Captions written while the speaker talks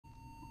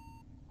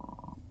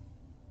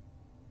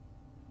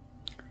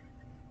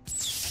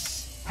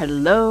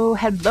Hello,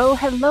 hello,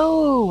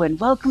 hello, and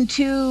welcome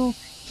to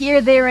Here,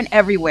 There, and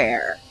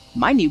Everywhere,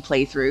 my new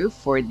playthrough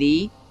for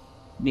the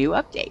new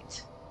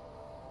update.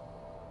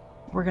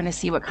 We're going to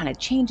see what kind of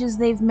changes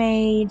they've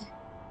made.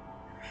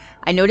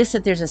 I noticed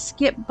that there's a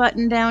skip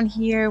button down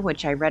here,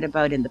 which I read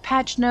about in the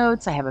patch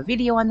notes. I have a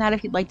video on that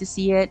if you'd like to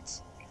see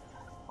it.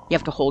 You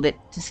have to hold it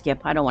to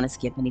skip. I don't want to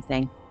skip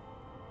anything.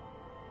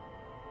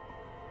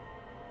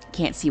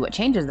 Can't see what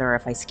changes there are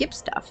if I skip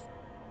stuff.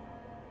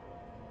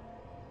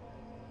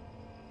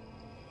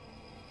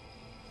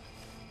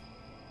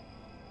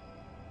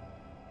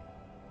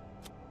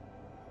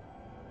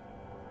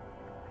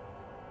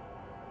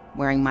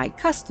 Wearing my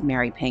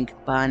customary pink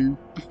bun.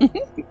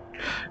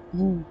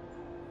 All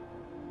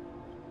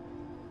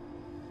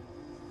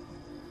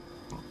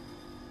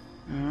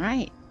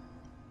right.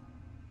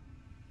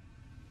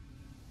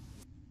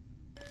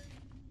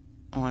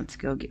 Let's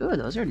go get... Oh,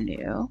 those are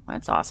new.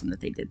 That's awesome that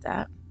they did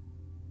that.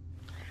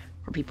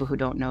 For people who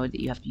don't know that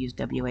you have to use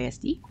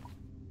WASD.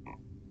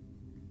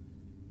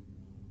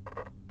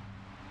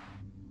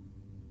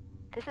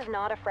 This is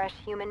not a fresh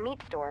human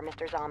meat store,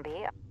 Mr.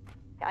 Zombie.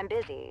 I'm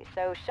busy,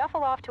 so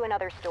shuffle off to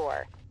another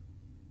store.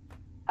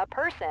 A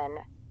person?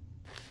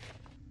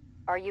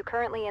 Are you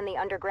currently in the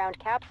underground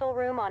capsule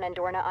room on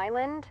Andorna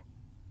Island?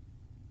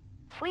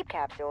 Sleep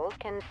capsules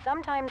can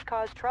sometimes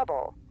cause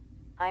trouble.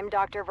 I'm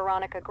Dr.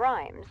 Veronica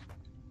Grimes.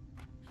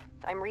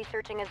 I'm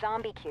researching a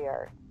zombie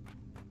cure.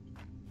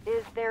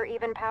 Is there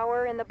even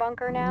power in the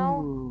bunker now?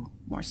 Ooh,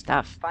 more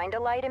stuff. Find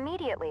a light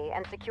immediately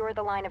and secure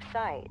the line of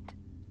sight.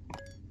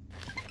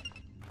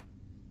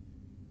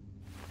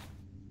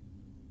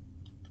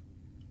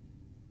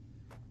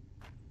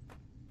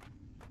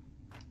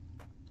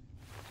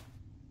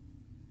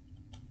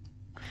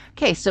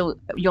 Okay, so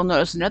you'll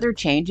notice another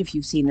change if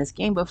you've seen this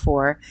game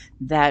before,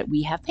 that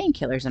we have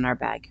painkillers in our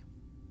bag.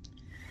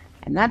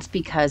 And that's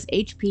because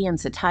HP and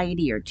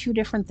satiety are two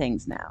different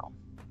things now.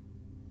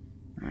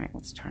 All right,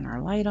 let's turn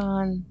our light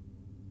on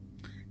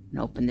and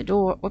open the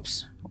door.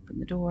 Whoops, open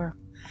the door.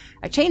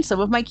 I changed some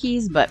of my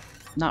keys, but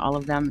not all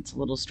of them. It's a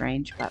little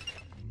strange, but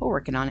we're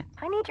working on it.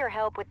 I need your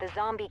help with the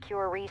zombie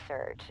cure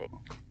research.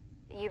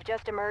 You've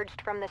just emerged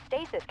from the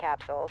stasis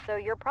capsule, so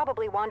you're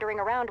probably wandering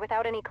around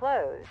without any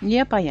clothes.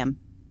 Yep, I am.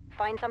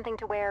 Find something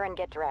to wear and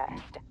get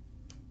dressed.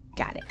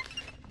 Got it.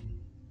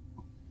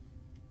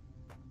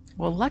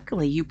 Well,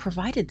 luckily you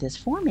provided this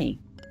for me.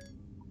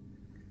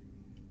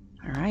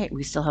 All right,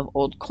 we still have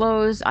old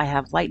clothes. I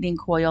have lightning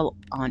coil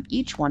on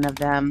each one of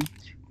them.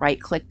 Right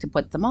click to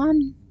put them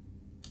on.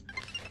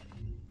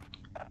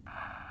 I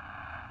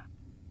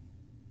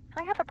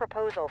have a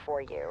proposal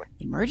for you.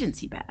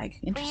 Emergency bag.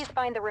 Please Interesting.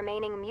 find the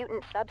remaining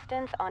mutant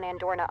substance on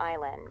Andorna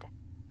Island.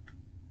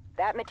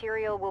 That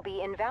material will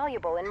be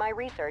invaluable in my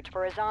research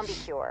for a zombie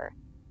cure.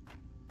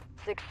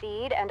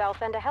 Succeed, and I'll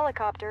send a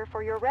helicopter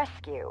for your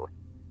rescue.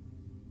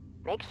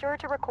 Make sure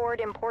to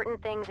record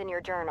important things in your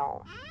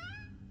journal.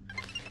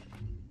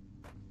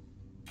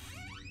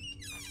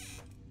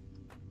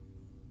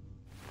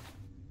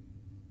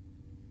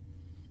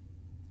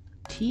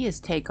 T is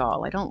take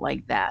all. I don't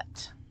like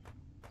that.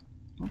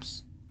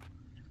 Oops.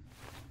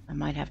 I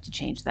might have to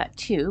change that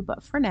too,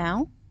 but for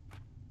now.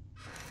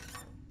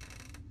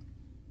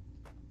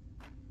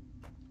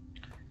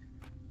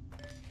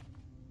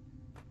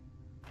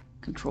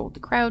 Control the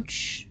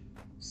crouch.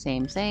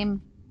 Same,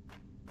 same.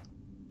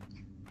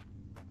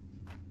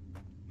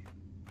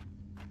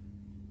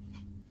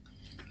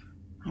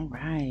 All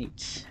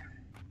right.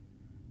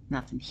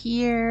 Nothing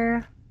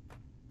here.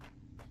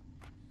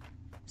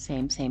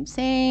 Same, same,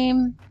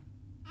 same.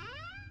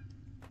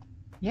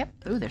 Yep.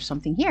 Ooh, there's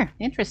something here.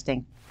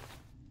 Interesting.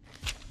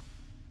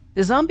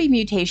 The zombie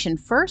mutation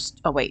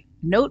first... Oh, wait.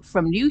 Note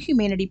from New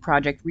Humanity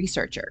Project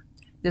researcher.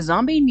 The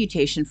zombie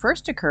mutation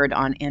first occurred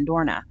on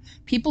Andorna.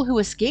 People who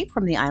escaped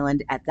from the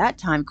island at that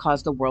time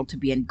caused the world to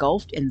be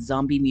engulfed in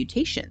zombie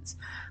mutations.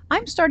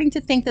 I'm starting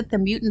to think that the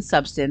mutant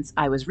substance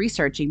I was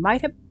researching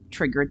might have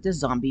triggered the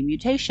zombie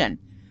mutation.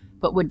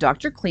 But would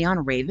Dr. Cleon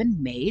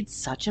Raven made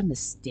such a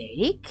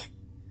mistake?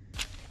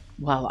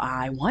 Well,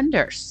 I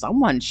wonder.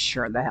 Someone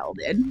sure the hell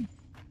did.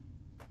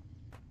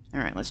 All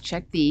right, let's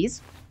check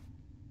these.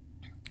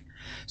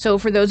 So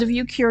for those of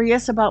you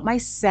curious about my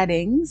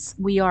settings,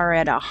 we are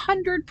at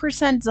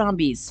 100%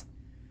 zombies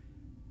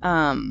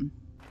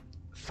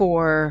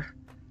for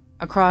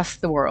across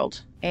the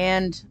world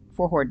and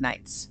for Horde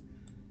Nights.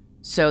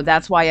 So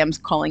that's why I'm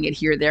calling it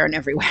Here, There, and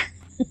Everywhere.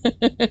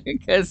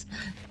 Because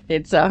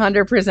it's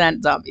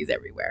 100% zombies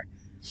everywhere.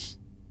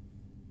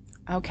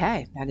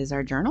 Okay, that is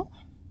our journal.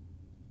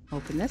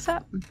 Open this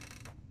up.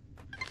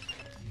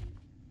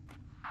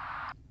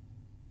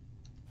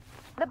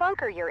 The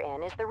bunker you're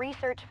in is the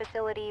research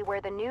facility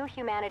where the New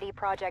Humanity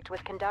Project was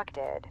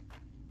conducted.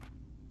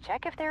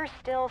 Check if there's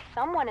still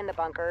someone in the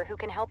bunker who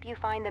can help you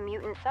find the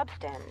mutant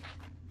substance.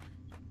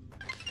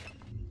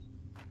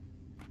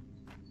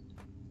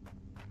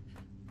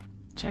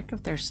 Check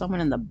if there's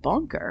someone in the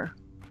bunker.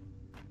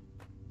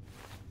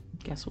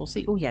 Guess we'll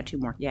see. Oh, yeah, 2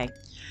 more. Yay.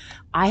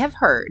 I have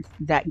heard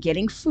that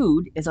getting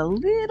food is a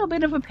little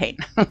bit of a pain,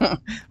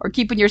 or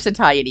keeping your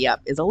satiety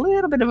up is a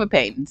little bit of a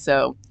pain.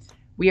 So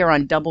we are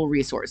on double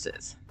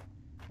resources.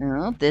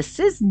 Oh, this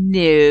is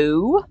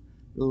new.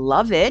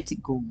 Love it.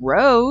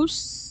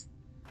 Gross.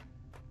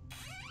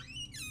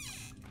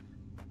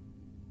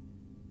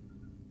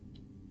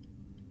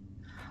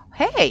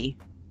 Hey.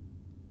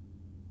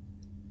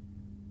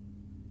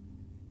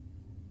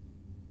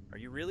 Are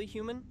you really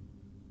human?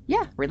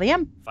 Yeah, really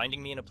am.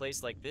 Finding me in a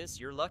place like this,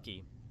 you're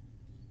lucky.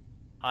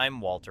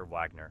 I'm Walter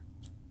Wagner.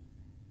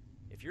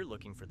 If you're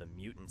looking for the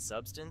mutant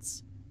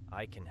substance,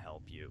 I can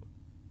help you.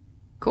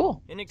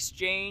 Cool. In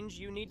exchange,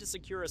 you need to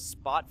secure a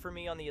spot for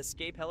me on the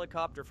escape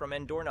helicopter from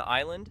Andorna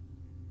Island.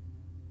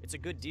 It's a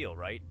good deal,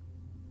 right?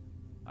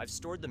 I've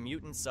stored the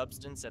mutant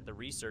substance at the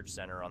research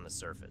center on the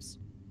surface.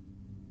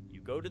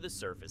 You go to the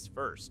surface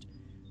first,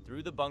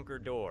 through the bunker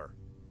door.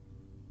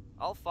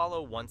 I'll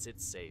follow once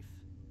it's safe.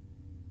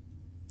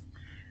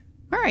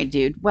 All right,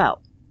 dude.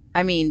 Well,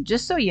 I mean,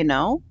 just so you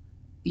know,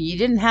 you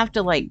didn't have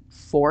to like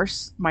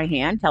force my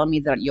hand, telling me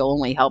that you'll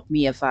only help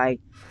me if I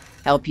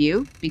help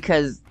you,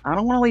 because I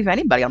don't want to leave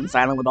anybody on this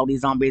island with all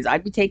these zombies.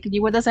 I'd be taking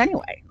you with us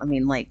anyway. I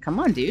mean, like, come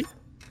on, dude.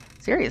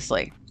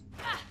 Seriously.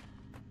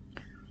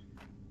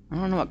 I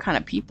don't know what kind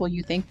of people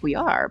you think we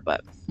are,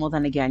 but, well,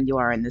 then again, you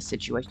are in this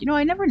situation. You know,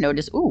 I never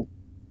noticed. Ooh.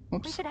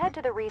 Oops. We should head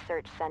to the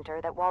research center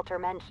that Walter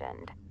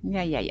mentioned.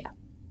 Yeah.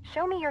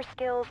 Show me your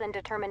skills and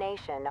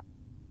determination.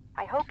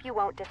 I hope you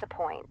won't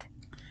disappoint.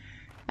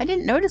 I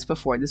didn't notice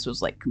before this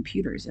was like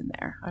computers in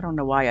there. I don't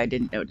know why I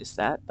didn't notice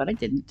that, but I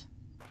didn't.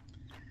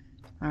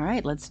 All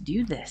right, let's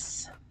do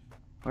this.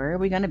 Where are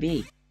we going to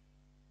be?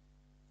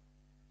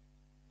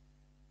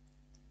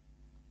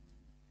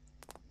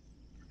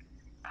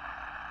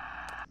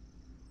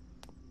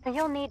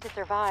 You'll need to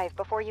survive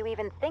before you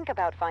even think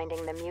about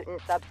finding the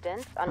mutant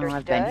substance, understood? Oh,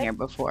 I've been here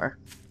before.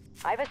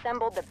 I've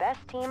assembled the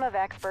best team of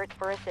experts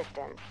for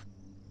assistance.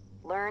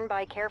 Learn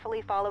by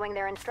carefully following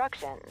their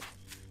instructions.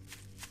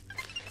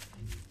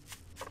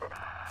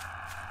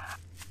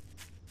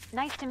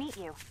 Nice to meet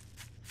you.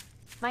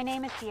 My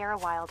name is Sierra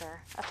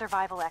Wilder, a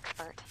survival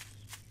expert.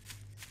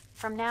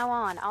 From now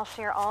on, I'll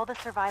share all the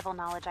survival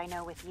knowledge I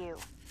know with you.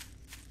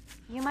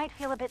 You might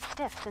feel a bit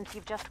stiff since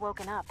you've just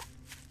woken up.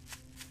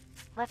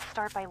 Let's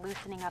start by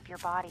loosening up your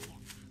body.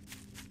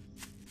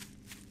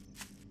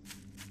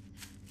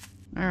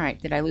 All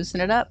right, did I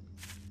loosen it up?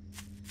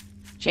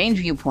 Change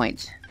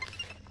viewpoint.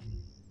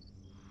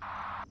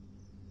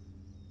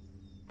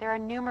 There are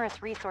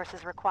numerous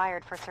resources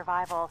required for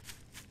survival.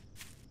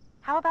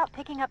 How about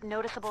picking up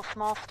noticeable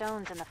small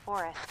stones in the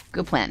forest?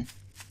 Good plan.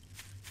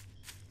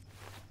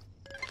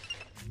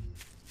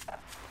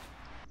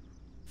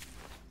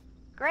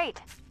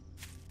 Great.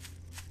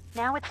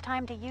 Now it's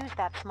time to use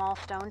that small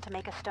stone to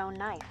make a stone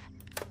knife.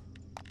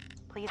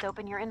 Please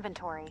open your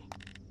inventory.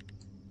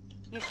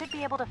 You should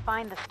be able to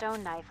find the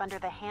stone knife under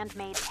the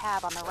handmade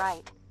tab on the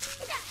right.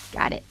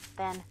 Got it.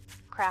 Then,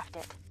 craft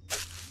it.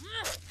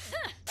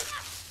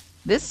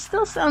 This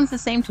still sounds the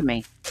same to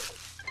me.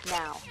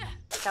 Now,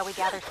 shall we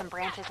gather some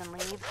branches and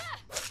leaves?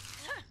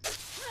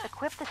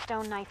 Equip the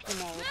stone knife you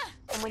made,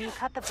 and when you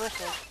cut the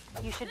bushes,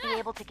 you should be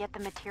able to get the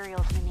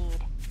materials you need.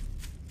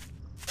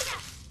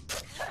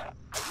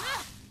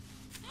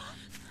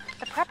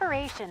 The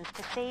preparations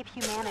to save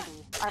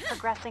humanity are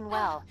progressing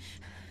well.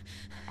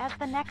 As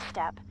the next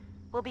step,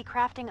 we'll be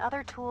crafting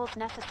other tools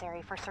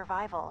necessary for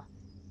survival.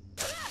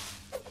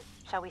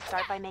 Shall we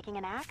start by making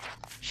an axe?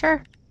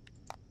 Sure.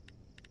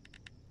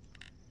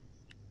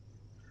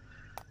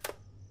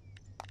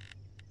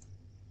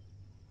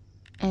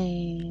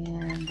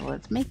 And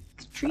let's make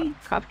tree.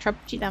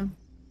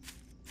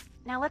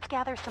 Now let's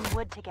gather some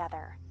wood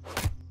together.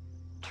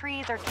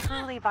 Trees are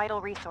truly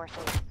vital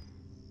resources.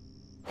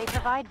 They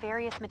provide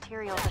various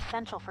materials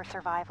essential for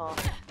survival.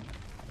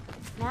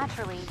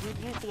 Naturally, you'd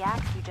use the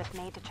axe you just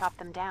made to chop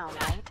them down,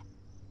 right?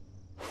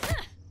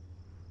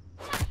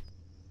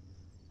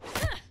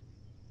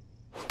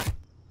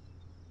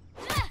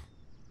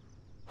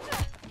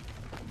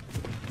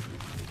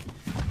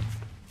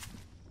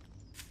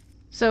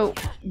 So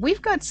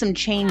we've got some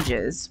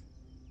changes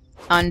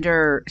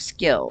under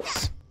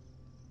skills.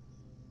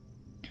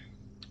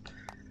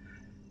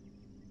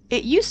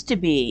 It used to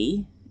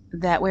be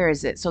that, where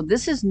is it? So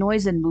this is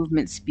noise and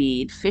movement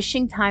speed,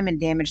 fishing time and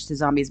damage to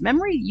zombies.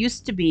 Memory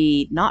used to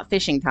be not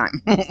fishing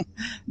time.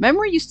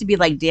 Memory used to be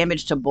like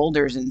damage to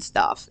boulders and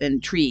stuff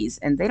and trees,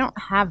 and they don't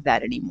have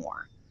that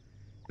anymore.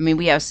 I mean,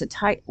 we have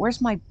satiety.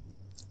 Where's my...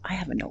 I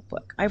have a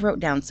notebook. I wrote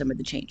down some of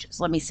the changes.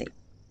 Let me see.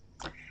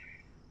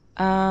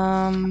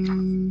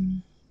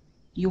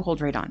 You hold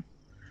right on.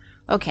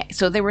 Okay,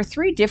 so there were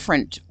 3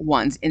 different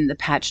ones in the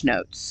patch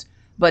notes,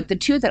 but the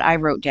 2 that I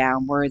wrote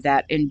down were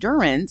that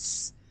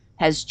endurance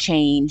has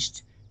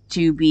changed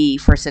to be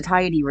for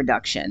satiety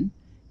reduction,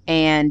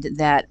 and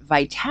that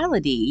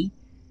vitality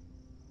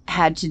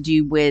had to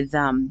do with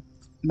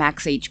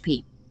max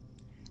HP.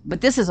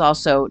 But this is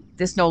also,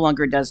 this no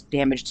longer does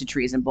damage to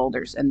trees and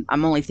boulders, and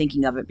I'm only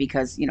thinking of it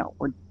because, you know,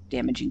 we're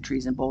damaging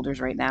trees and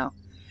boulders right now.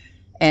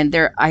 And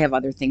I have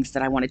other things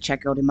that I want to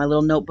check out in my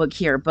little notebook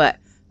here, but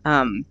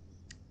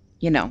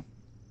you know,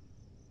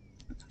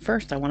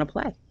 first I want to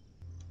play.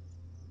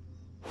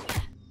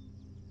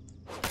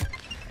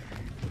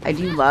 I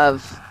do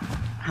love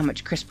how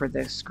much crisper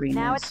the screen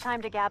Now is. it's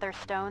time to gather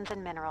stones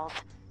and minerals.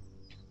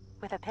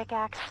 With a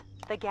pickaxe,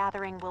 the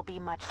gathering will be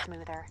much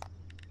smoother.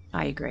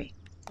 I agree.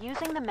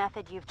 Using the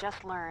method you've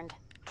just learned,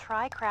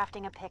 try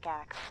crafting a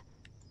pickaxe.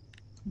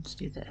 Let's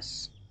do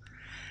this.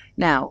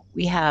 Now,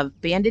 we have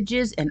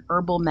bandages and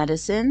herbal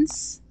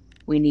medicines.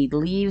 We need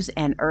leaves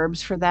and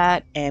herbs for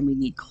that, and we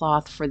need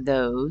cloth for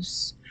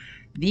those.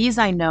 These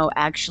I know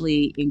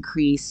actually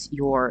increase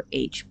your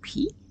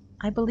HP,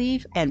 I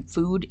believe, and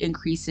food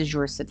increases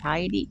your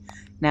satiety.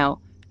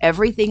 Now,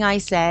 everything I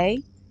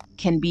say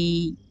can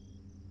be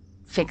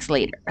fixed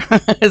later.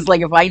 It's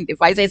like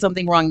if I say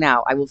something wrong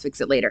now, I will fix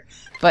it later.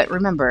 But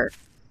remember,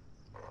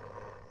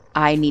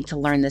 I need to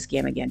learn this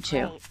game again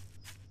too. Great.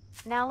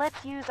 Now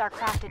let's use our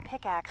crafted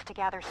pickaxe to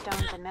gather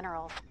stones and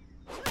minerals.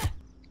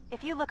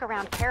 If you look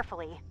around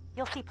carefully,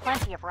 you'll see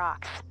plenty of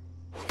rocks.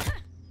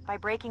 By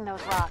breaking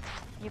those rocks,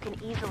 you can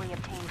easily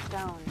obtain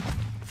stones.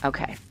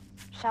 Okay.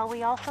 Shall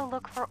we also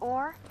look for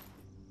ore?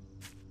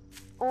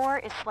 Ore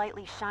is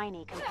slightly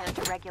shiny compared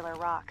to regular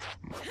rocks.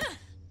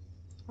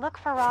 Look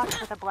for rocks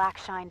with a black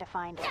shine to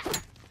find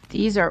it.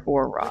 These are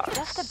ore rocks. With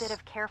just a bit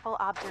of careful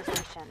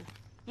observation,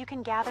 you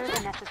can gather the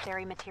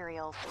necessary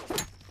materials.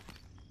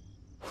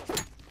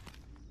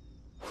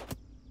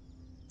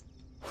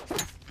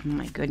 Oh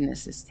my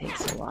goodness, this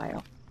takes a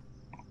while.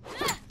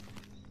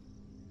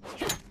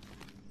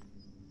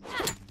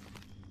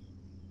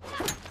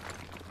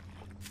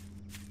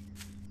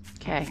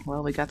 Okay,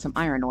 well, we got some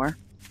iron ore.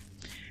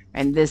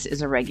 And this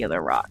is a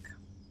regular rock.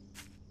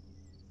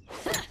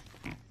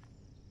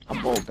 A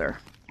boulder.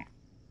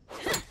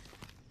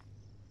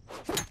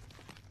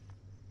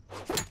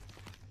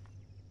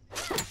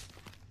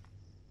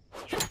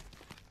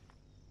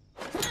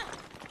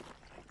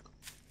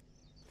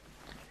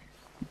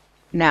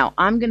 Now,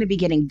 I'm going to be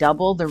getting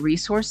double the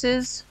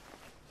resources.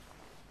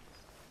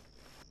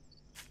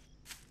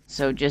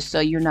 So just so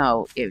you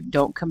know,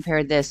 don't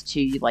compare this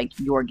to like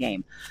your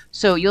game.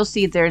 So you'll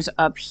see there's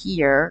up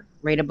here,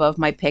 right above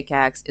my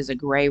pickaxe, is a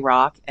gray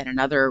rock and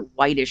another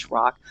whitish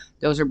rock.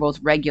 Those are both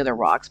regular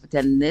rocks. But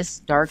then this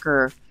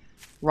darker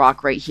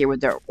rock right here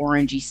with the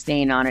orangey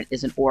stain on it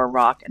is an ore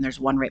rock. And there's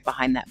one right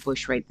behind that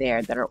bush right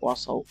there that are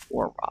also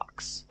ore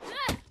rocks.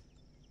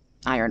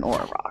 Iron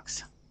ore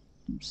rocks.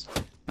 Oops.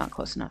 Not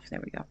close enough.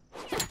 There we go.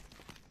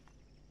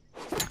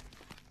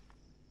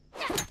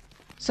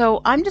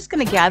 So I'm just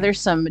going to gather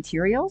some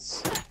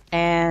materials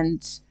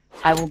and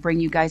I will bring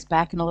you guys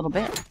back in a little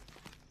bit.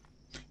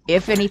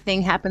 If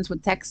anything happens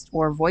with text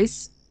or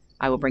voice,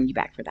 I will bring you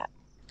back for that.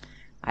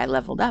 I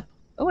leveled up.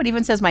 Oh, it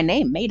even says my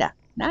name, Maida.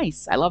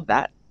 Nice. I love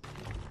that.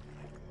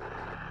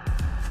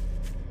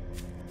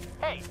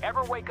 Hey,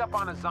 ever wake up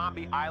on a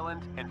zombie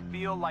island and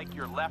feel like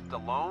you're left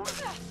alone?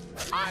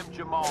 I'm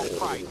Jamal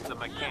Price, the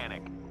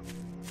mechanic.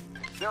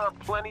 There are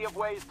plenty of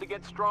ways to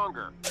get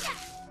stronger.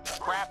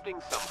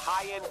 Crafting some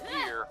high-end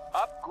gear,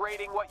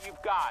 upgrading what you've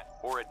got,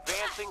 or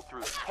advancing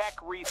through tech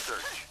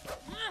research.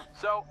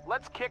 So,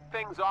 let's kick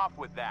things off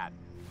with that.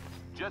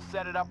 Just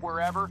set it up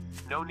wherever,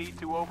 no need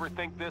to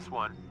overthink this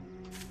one.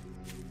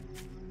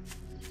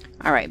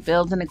 All right,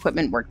 build an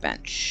equipment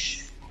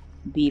workbench.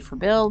 B for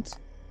build.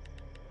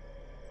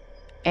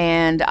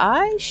 And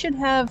I should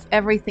have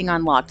everything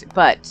unlocked,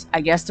 but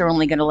I guess they're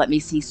only going to let me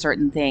see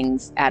certain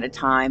things at a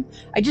time.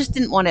 I just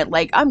didn't want it,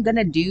 like, I'm going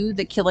to do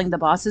the killing the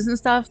bosses and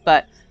stuff,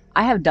 but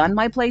I have done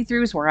my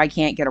playthroughs where I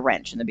can't get a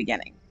wrench in the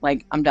beginning.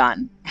 Like, I'm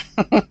done.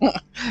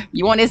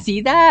 You want to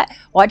see that?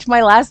 Watch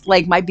my last,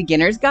 like, my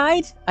beginner's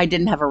guide. I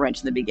didn't have a wrench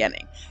in the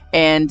beginning.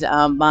 And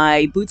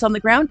my boots on the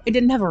ground, I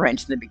didn't have a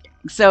wrench in the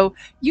beginning. So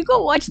you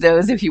go watch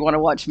those if you want to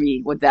watch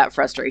me with that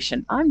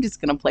frustration. I'm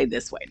just going to play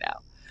this way now.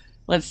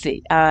 Let's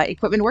see.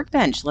 Equipment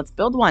workbench. Let's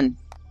build one.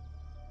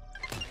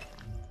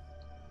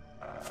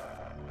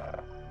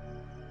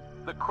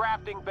 The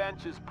crafting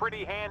bench is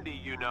pretty handy,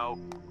 you know.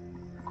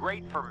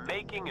 Great for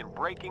making and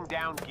breaking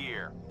down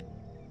gear.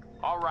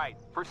 All right,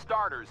 for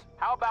starters,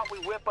 how about we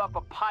whip up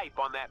a pipe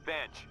on that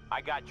bench?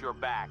 I got your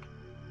back.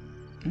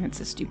 It's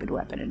a stupid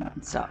weapon and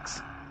it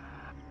sucks.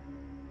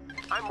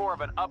 I'm more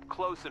of an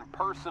up-close and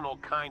personal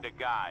kind of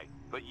guy,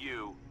 but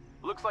you,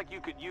 looks like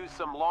you could use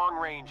some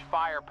long-range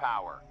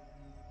firepower.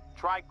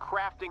 Try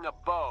crafting a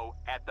bow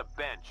at the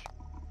bench.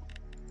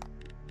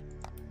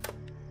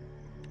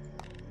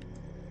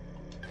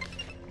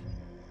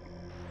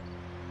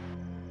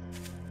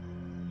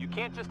 You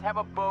can't just have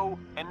a bow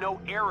and no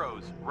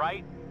arrows,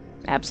 right?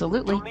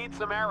 Absolutely. You'll need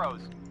some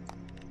arrows.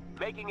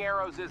 Making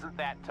arrows isn't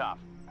that tough.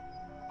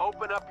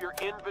 Open up your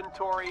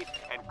inventory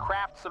and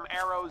craft some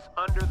arrows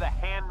under the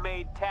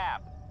handmade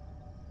tab.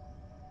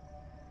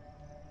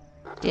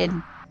 Did.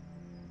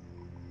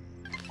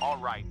 All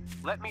right,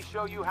 let me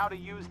show you how to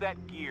use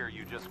that gear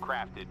you just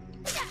crafted.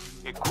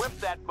 Equip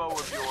that bow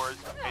of yours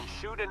and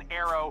shoot an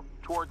arrow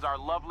towards our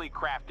lovely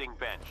crafting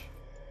bench.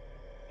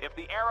 If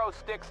the arrow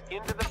sticks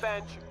into the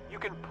bench, you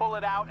can pull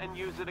it out and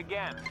use it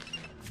again.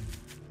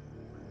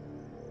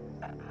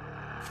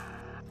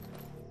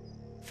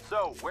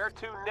 So, where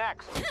to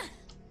next?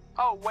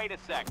 Oh, wait a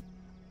sec.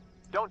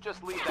 Don't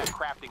just leave that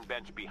crafting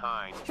bench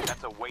behind.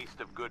 That's a waste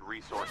of good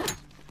resources.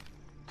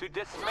 To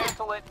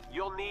dismantle it,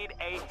 you'll need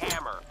a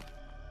hammer.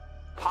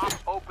 Pop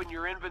open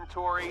your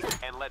inventory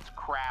and let's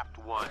craft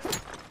one.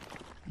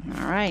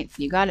 All right,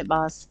 you got it,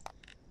 boss.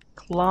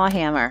 Claw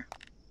hammer.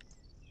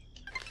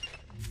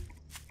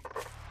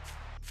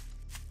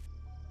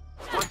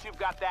 Once you've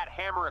got that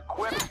hammer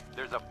equipped,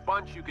 there's a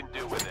bunch you can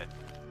do with it.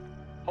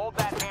 Hold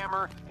that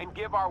hammer and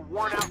give our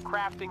worn-out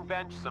crafting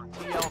bench some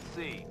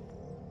TLC.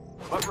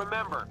 But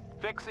remember,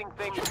 fixing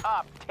things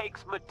up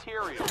takes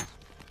materials.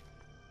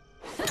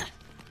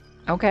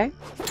 Okay.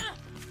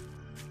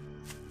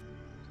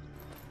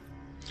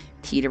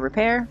 T to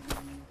repair.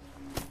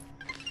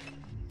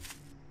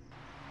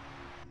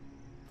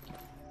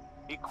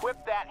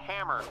 Equip that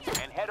hammer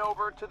and head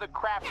over to the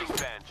crafting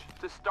bench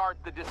to start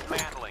the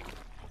dismantling.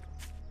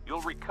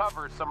 You'll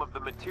recover some of the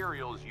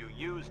materials you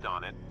used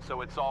on it,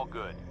 so it's all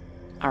good.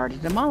 Already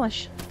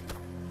demolish.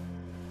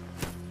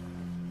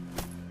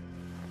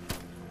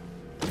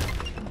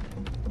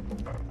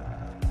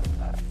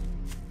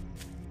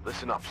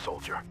 Listen up,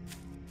 soldier.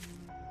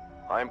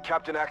 I am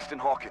Captain Axton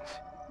Hawkins.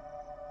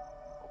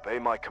 Obey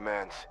my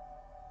commands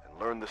and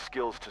learn the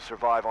skills to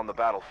survive on the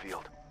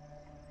battlefield.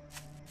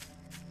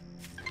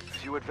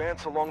 As you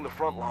advance along the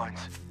front lines,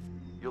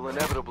 you'll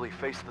inevitably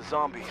face the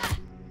zombies.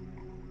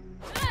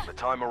 When the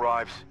time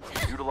arrives,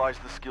 utilize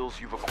the skills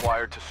you've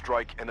acquired to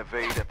strike and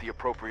evade at the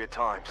appropriate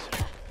times.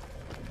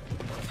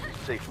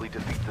 Safely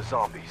defeat the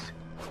zombies.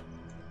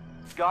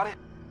 Got it?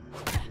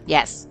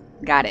 Yes,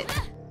 got it.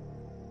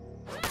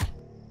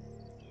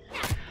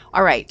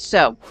 All right,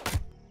 so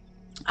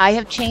I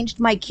have changed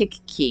my kick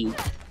key.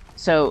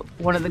 So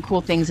one of the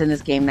cool things in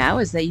this game now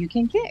is that you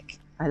can kick.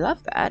 I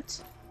love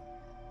that.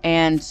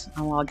 And,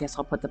 oh, well, I guess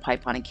I'll put the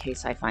pipe on in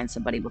case I find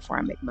somebody before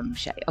I make my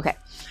machete. Okay.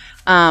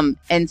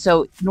 And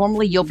so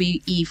normally you'll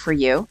be E for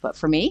you, but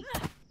for me,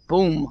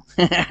 boom,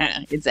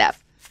 it's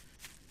F.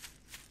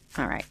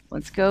 All right,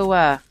 let's go.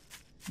 I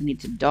need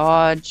to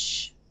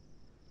dodge.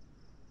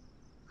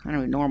 I don't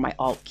even know where my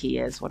Alt key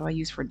is. What do I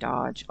use for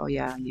dodge? Oh,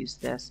 yeah, I use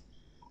this.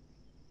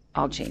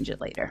 I'll change it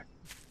later.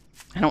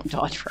 I don't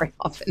dodge very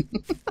often.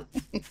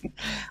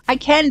 I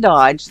can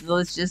dodge.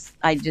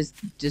 I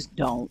just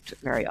don't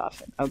very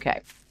often. Okay.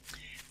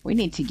 We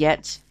need to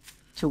get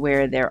to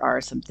where there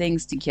are some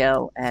things to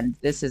kill, and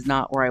this is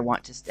not where I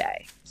want to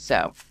stay.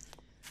 So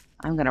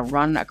I'm going to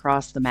run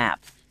across the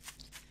map.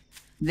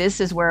 This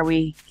is where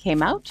we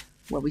came out,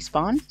 where we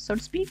spawned, so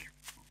to speak.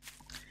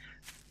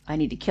 I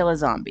need to kill a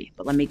zombie,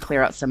 but let me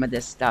clear out some of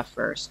this stuff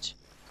first.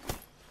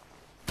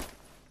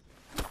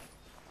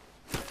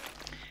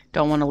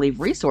 Don't want to leave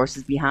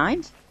resources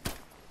behind.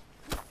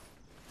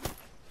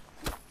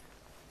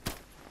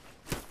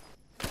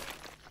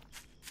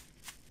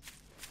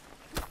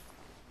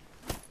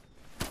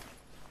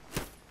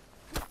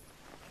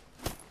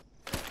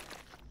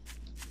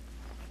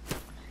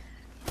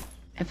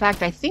 In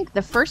fact, I think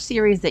the first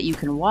series that you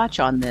can watch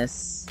on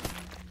this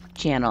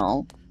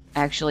channel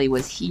actually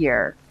was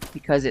here,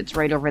 because it's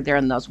right over there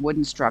in those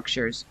wooden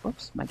structures.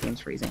 Oops, my game's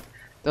freezing.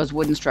 Those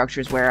wooden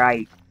structures where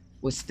I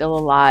was still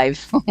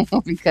alive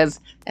because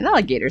an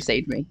alligator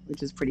saved me,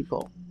 which is pretty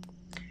cool.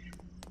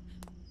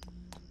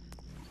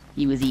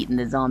 He was eating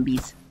the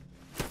zombies.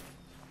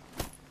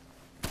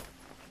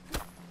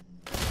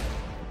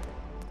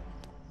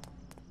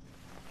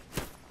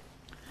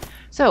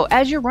 So,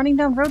 as you're running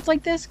down roads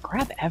like this,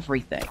 grab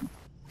everything.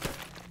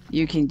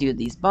 You can do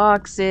these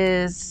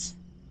boxes.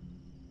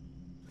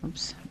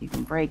 Oops, you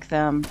can break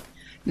them.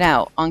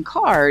 Now, on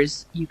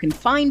cars, you can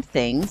find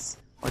things,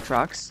 or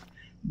trucks,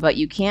 but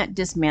you can't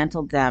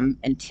dismantle them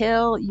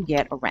until you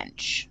get a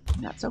wrench.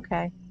 That's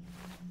okay.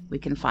 We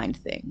can find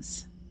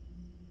things.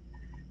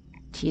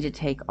 T to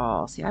take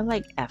all. See, I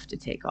like F to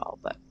take all,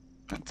 but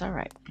that's all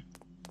right.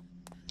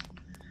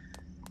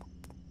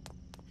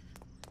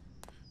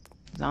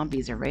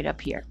 Zombies are right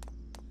up here.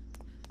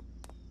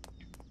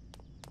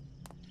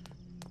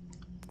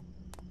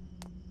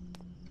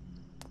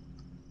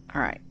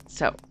 All right,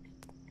 so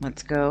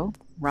let's go,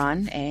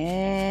 run,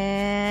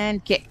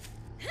 and kick.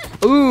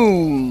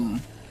 Boom!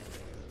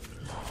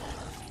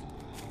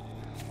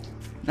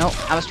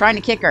 Nope, I was trying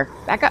to kick her.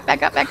 Back up,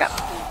 back up, back up.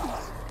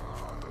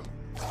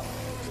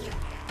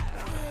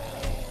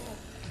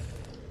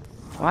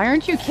 Why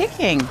aren't you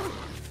kicking?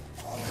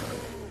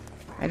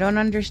 I don't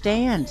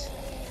understand.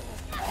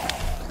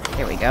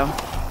 There we go.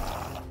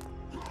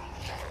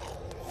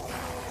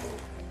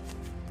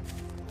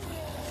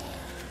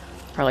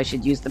 Probably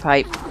should use the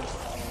pipe.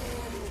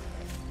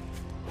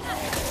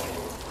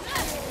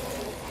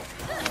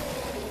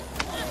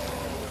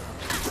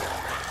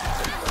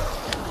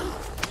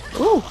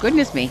 Ooh,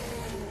 goodness me.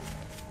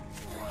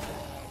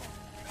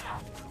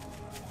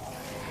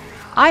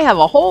 I have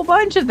a whole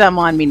bunch of them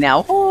on me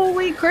now.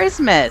 Holy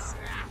Christmas.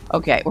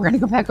 Okay, we're going to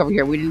go back over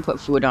here. We didn't put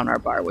food on our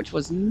bar, which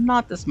was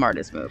not the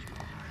smartest move.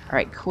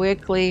 Alright,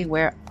 quickly,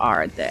 where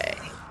are they?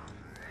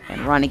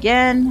 And run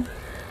again.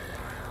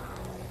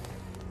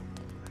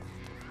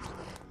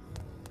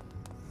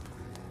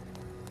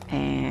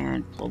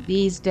 And pull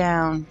these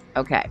down.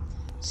 Okay,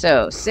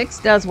 so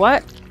 6 does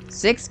what?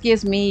 6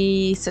 gives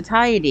me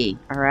satiety.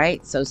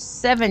 Alright, so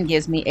 7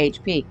 gives me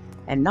HP.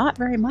 And not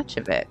very much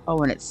of it.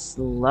 Oh, and it's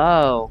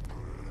slow.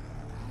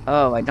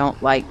 Oh, I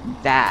don't like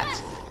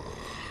that.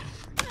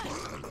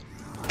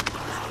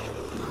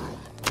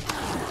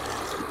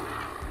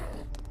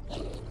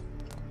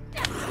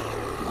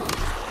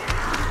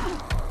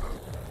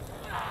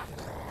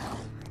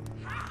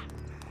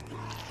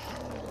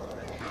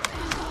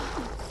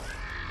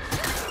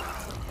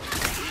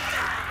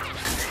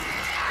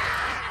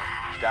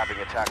 Stabbing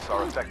attacks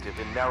are effective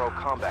in narrow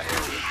combat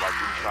areas like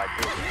inside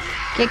buildings.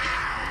 Kick,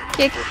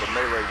 kick, With a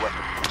melee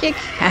weapon, kick.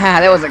 Haha,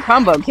 that was a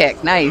combo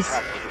kick. Nice.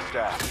 attack with a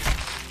stab.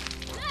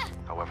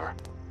 However,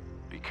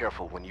 be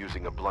careful when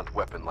using a blunt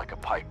weapon like a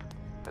pipe,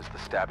 as the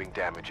stabbing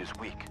damage is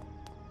weak.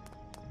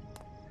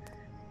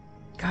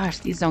 Gosh,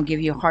 these don't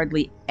give you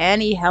hardly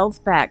any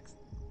health back.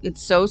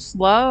 It's so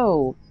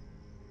slow.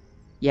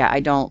 Yeah, I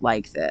don't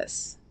like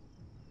this.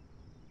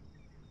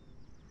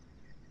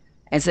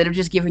 Instead of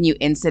just giving you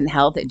instant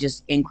health, it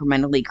just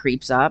incrementally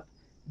creeps up.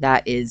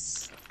 That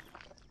is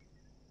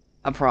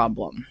a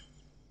problem.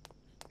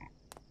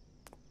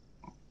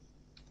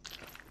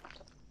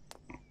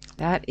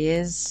 That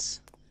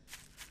is,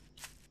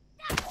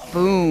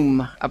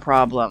 boom, a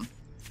problem.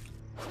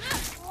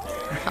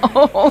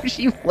 Oh,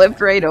 she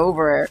flipped right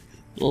over.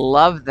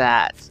 Love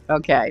that.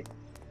 Okay.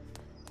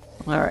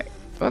 All right.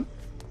 Whoop.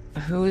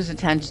 Whose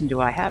attention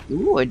do I have?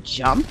 Ooh, a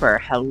jumper.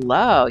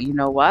 Hello. You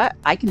know what?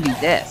 I can do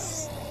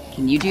this.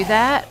 Can you do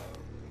that?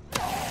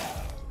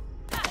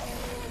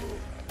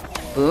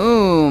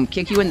 Boom.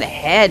 Kick you in the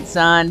head,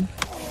 son.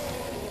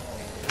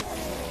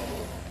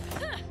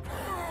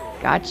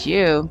 Got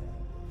you.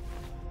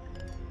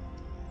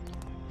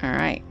 All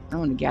right. I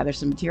want to gather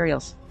some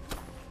materials.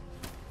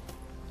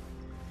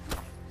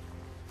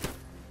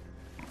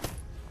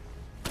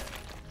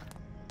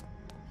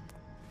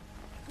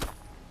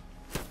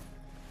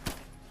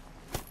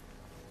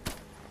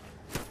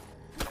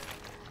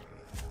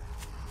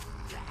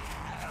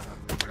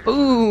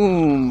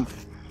 Boom!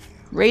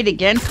 Right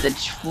against the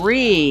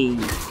tree.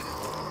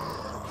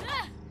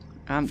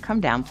 Come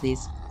down,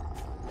 please.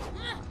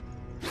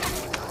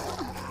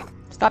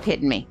 Stop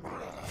hitting me.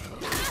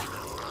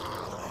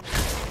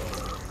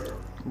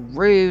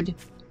 Rude.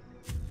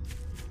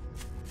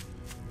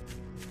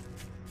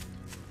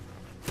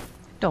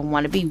 Don't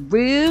want to be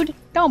rude.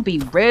 Don't be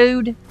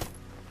rude.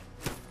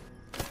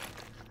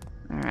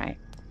 Alright.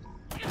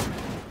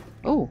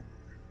 Oh.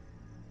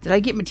 Did I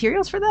get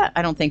materials for that?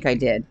 I don't think I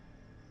did.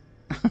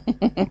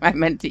 I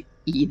meant to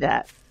eat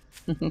that.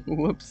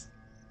 Whoops.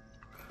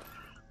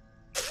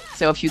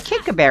 So if you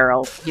kick a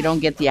barrel, you don't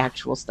get the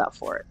actual stuff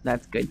for it.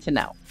 That's good to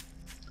know.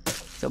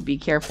 So be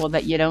careful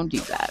that you don't do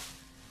that.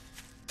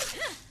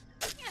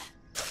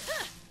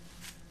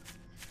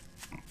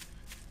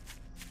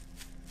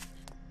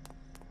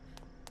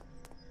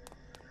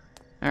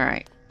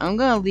 Alright. I'm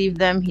going to leave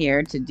them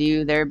here to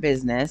do their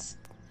business,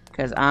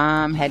 because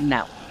I'm heading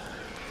out.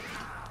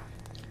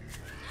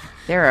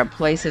 There are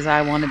places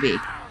I want to be.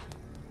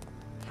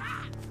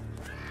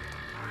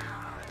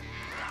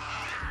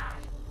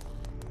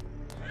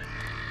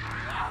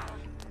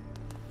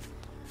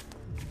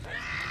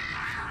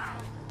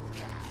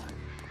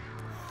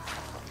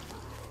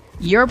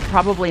 You're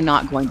probably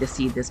not going to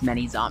see this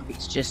many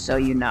zombies, just so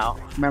you know.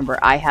 Remember,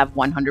 I have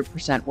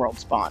 100% world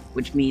spawn,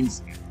 which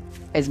means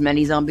as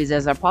many zombies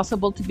as are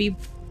possible to be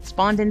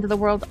spawned into the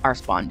world are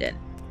spawned in.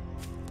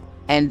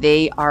 And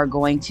they are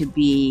going to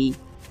be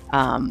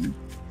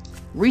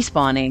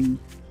respawning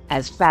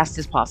as fast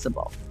as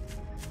possible.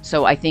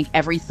 So I think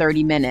every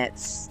 30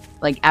 minutes,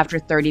 like after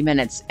 30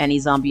 minutes, any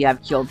zombie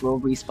I've killed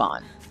will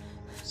respawn.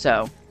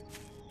 So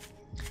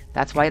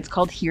that's why it's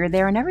called Here,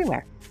 There, and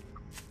Everywhere.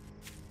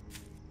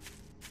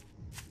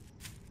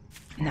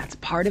 And that's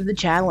part of the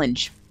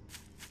challenge.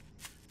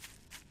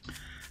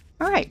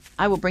 All right,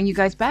 I will bring you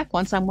guys back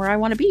once I'm where I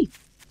want to be.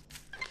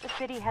 The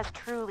city has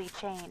truly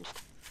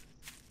changed.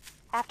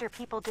 After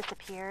people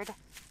disappeared,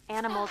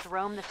 animals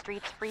roam the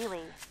streets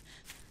freely.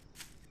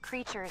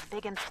 Creatures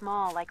big and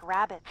small like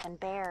rabbits and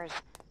bears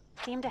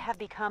seem to have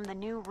become the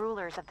new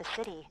rulers of the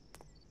city.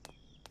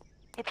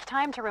 It's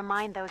time to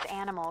remind those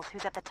animals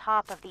who's at the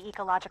top of the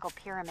ecological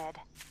pyramid.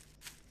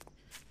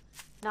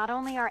 Not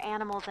only are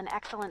animals an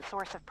excellent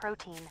source of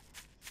protein,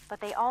 but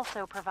they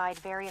also provide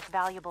various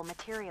valuable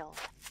materials.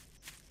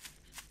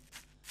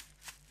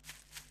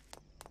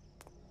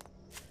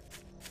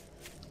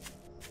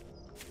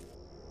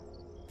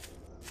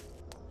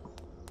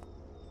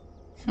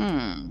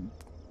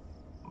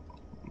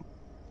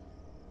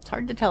 It's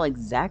hard to tell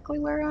exactly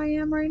where I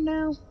am right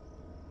now.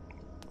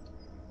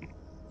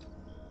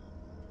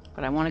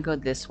 But I want to go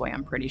this way,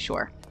 I'm pretty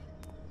sure.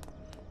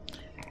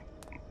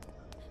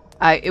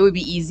 It would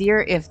be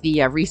easier if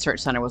the research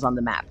center was on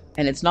the map.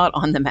 And it's not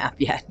on the map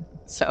yet.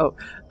 So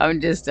I'm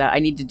just, I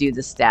need to do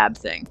the stab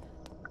thing.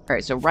 All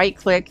right, so right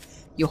click,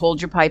 you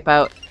hold your pipe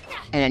out,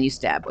 and then you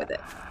stab with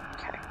it.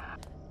 Okay.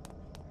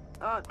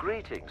 Ah,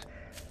 greetings.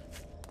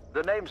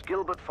 The name's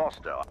Gilbert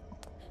Foster.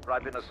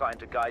 I've been assigned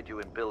to guide you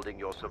in building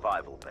your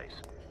survival base.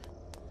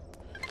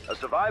 A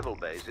survival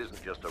base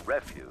isn't just a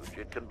refuge,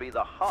 it can be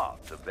the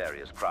heart of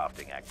various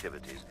crafting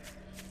activities.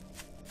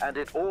 And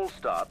it all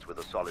starts with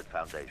a solid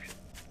foundation.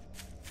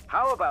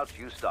 How about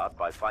you start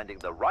by finding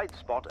the right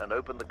spot and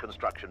open the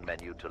construction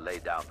menu to lay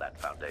down that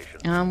foundation?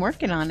 I'm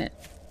working on it.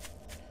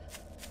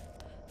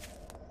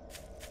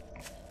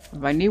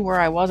 If I knew where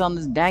I was on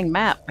this dang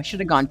map, I should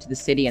have gone to the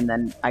city and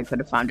then I could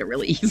have found it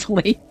really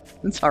easily.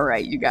 It's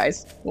alright, you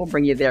guys. We'll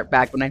bring you there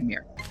back when I'm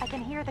here. I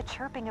can hear the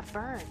chirping of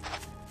birds.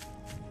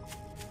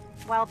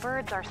 While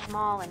birds are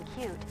small and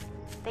cute,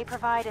 they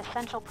provide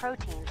essential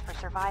proteins for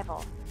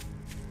survival.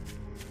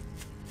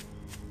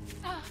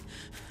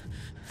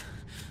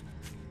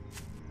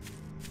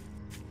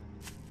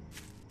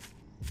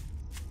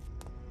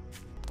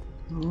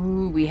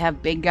 Ooh, we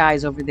have big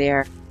guys over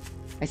there.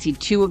 I see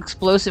 2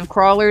 explosive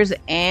crawlers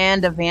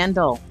and a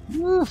vandal.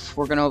 Oof,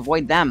 we're going to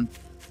avoid them.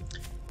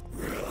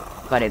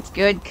 But it's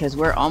good because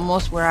we're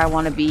almost where I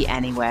want to be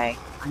anyway.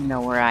 I know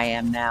where I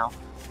am now.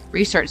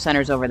 Research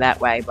center's over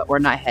that way, but we're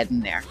not heading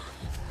there.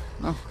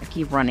 Oh, I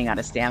keep running out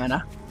of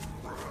stamina.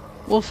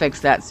 We'll fix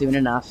that soon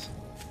enough.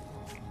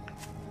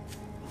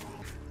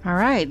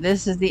 Alright,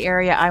 this is the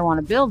area I want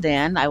to build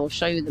in. I will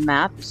show you the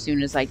map as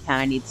soon as I can.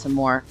 I need some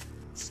more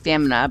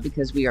stamina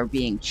because we are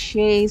being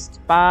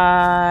chased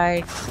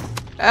by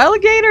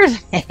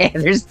alligators.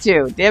 There's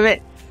 2, damn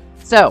it.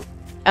 So,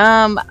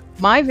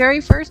 my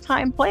very first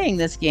time playing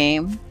this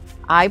game,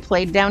 I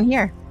played down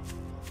here.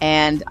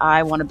 And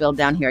I want to build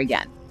down here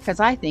again because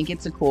I think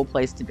it's a cool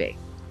place to be.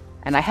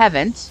 And I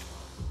haven't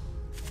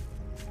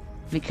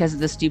because of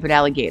the stupid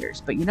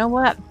alligators. But you know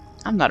what?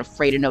 I'm not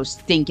afraid of no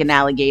stinking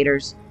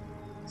alligators.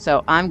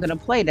 So I'm going to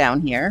play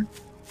down here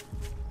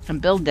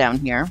and build down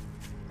here.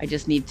 I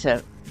just need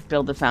to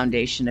build a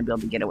foundation and be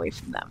able to get away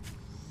from them.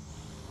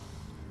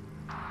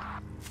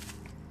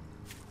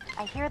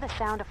 I hear the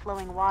sound of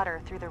flowing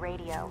water through the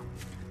radio.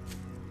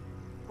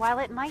 While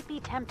it might be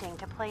tempting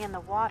to play in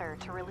the water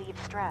to relieve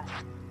stress,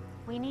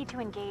 we need to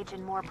engage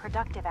in more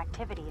productive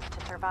activities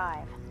to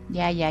survive.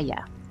 Yeah.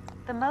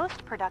 The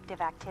most productive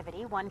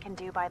activity one can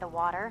do by the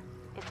water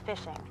is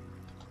fishing.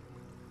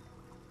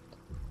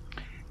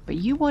 But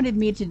you wanted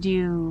me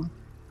to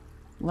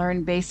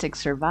learn basic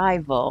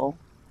survival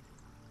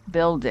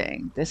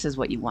building. This is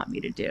what you want me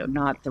to do,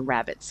 not the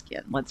rabbit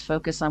skin. Let's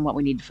focus on what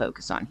we need to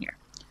focus on here.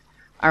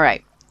 All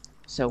right,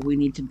 so we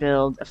need to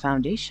build a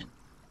foundation.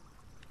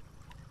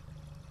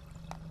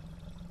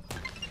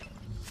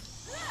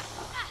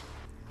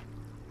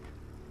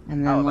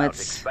 And How then about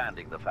let's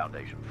expanding the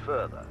foundation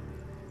further?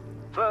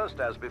 First,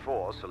 as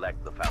before,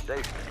 select the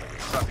foundation in the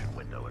construction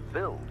window and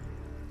build.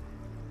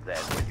 Then,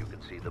 when you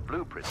can see the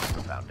blueprint of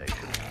the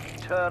foundation,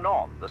 turn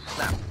on the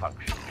snap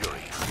function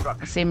during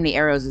construction. see how many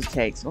arrows it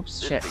takes. Oops,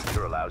 This shit.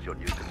 feature allows your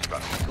new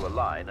construction to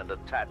align and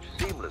attach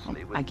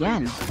seamlessly with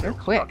Again, previously they're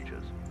built quick.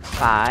 structures.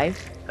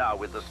 5, Now,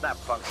 with the snap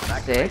function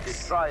activated,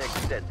 6, try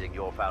extending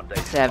your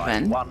foundation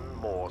 7, by 1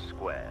 more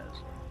squares.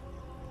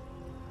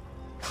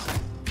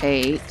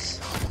 8,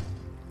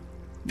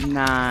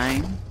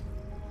 9,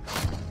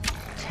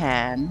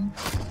 10,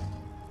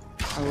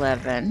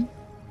 11,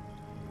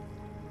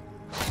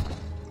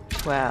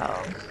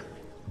 12.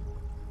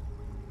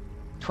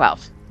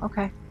 12.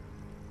 Okay.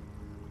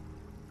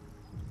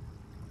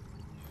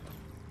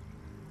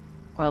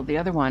 Well, the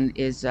other one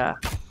is,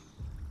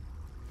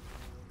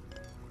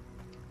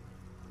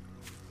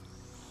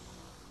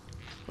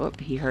 Whoop,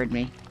 he heard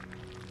me.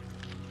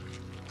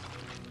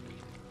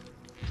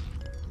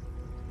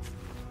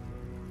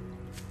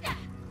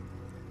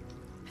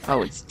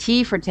 Oh, it's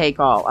T for take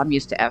all. I'm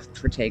used to F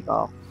for take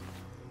all.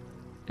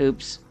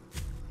 Oops.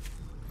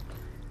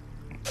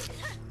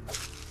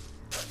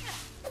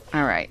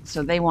 Alright,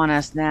 so they want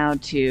us now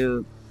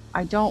to...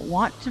 I don't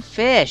want to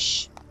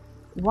fish.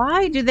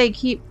 Why do they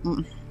keep...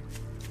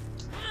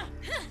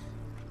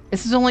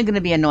 This is only going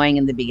to be annoying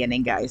in the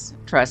beginning, guys.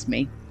 Trust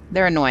me.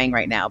 They're annoying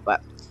right now,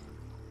 but...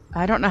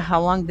 I don't know how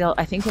long they'll...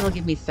 I think it'll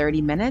give me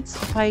 30 minutes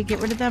if I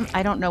get rid of them.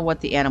 I don't know what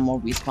the animal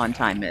respawn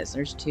time is.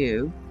 There's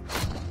 2,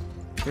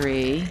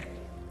 3,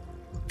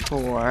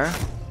 4,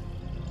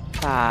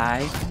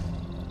 5,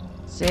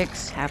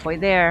 6, halfway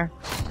there,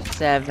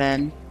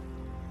 7,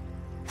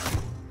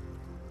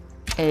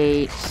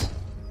 8,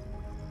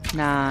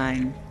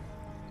 9,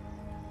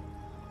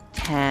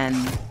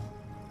 10,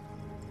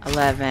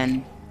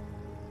 11,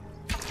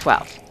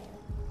 12.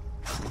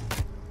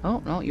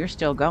 Oh, no, you're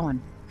still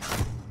going.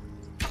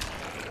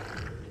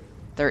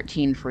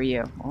 13 for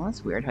you. Well,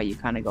 that's weird how you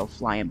kind of go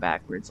flying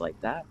backwards like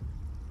that.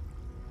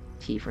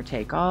 T for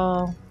take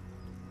all.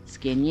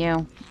 Skin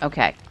you.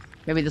 Okay.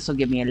 Maybe this will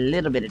give me a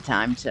little bit of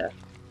time to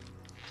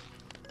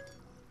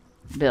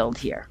build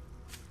here.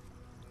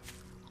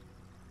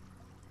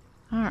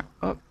 Alright.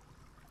 Oh.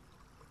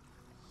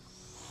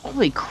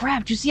 Holy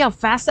crap. Did you see how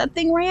fast that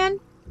thing ran?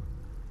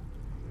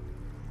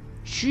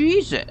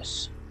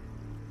 Jesus.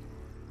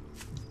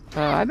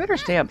 I better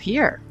stay up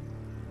here.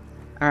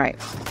 Alright.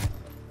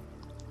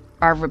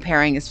 Our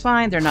repairing is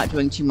fine. They're not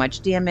doing too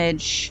much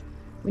damage.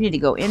 We need to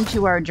go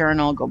into our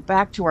journal, go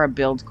back to our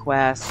build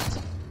quest.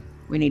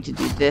 We need to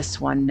do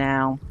this one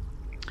now.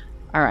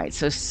 Alright,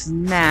 so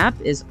snap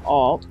is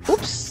alt.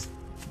 Oops.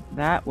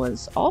 That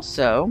was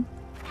also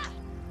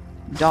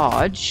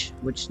dodge,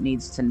 which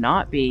needs to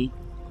not be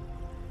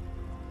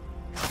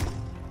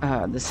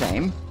the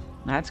same.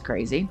 That's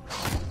crazy.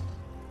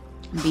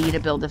 B to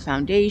build a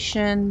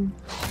foundation.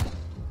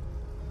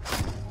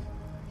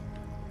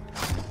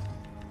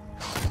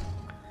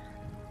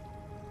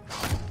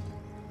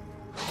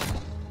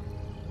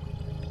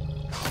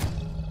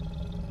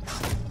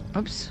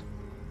 Oops.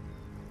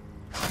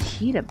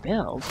 T to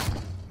build.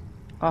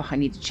 Oh, I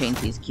need to change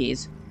these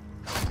keys.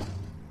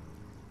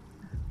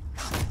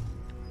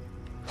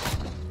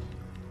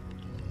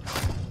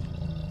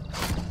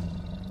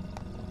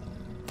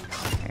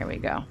 There we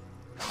go.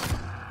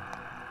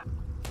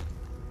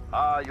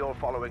 You're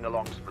following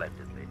along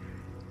splendidly.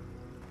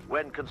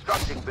 When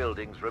constructing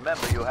buildings,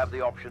 remember you have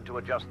the option to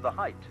adjust the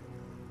height.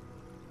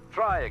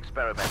 Try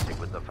experimenting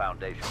with the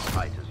foundation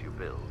height as you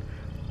build.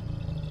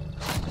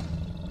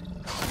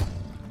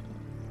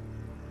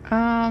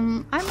 I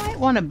might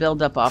want to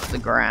build up off the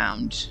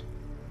ground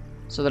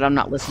so that I'm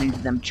not listening to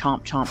them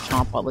chomp, chomp,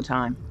 chomp all the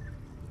time.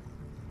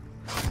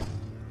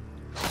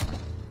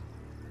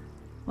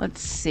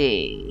 Let's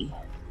see.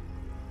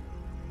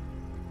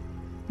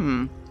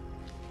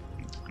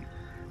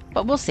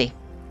 But we'll see.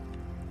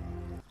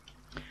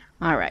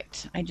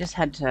 Alright, I just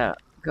had to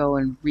go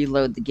and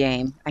reload the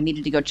game. I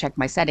needed to go check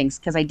my settings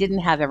because I didn't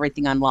have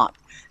everything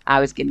unlocked.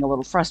 I was getting a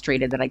little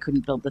frustrated that I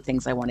couldn't build the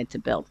things I wanted to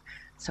build.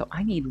 So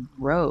I need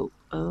rope.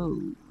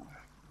 Oh,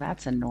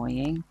 that's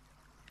annoying.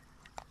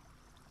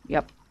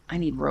 Yep, I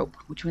need rope,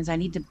 which means I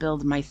need to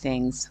build my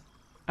things.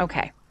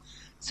 Okay,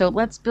 so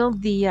let's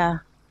build the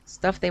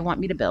stuff they want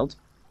me to build.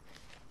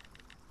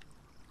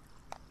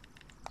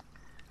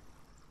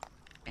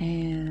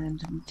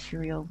 And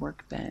material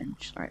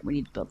workbench. All right, we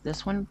need to build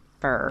this one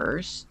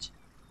first.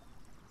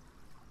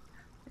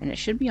 And it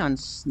should be on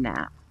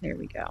snap. There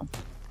we go.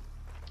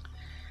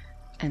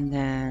 And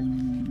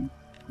then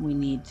we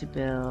need to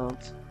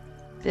build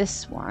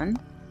this one.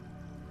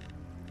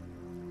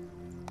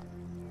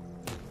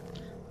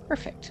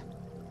 Perfect.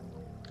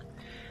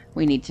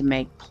 We need to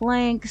make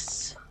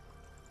planks.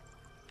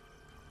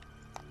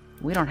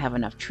 We don't have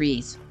enough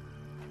trees.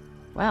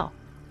 Well,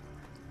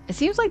 it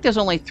seems like there's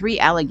only 3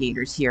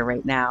 alligators here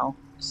right now.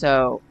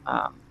 So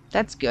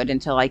that's good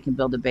until I can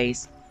build a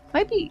base.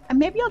 Maybe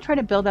I'll try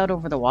to build out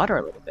over the water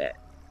a little bit.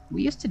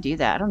 We used to do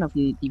that. I don't know if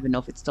you even know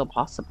if it's still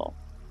possible.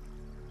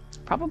 It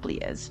probably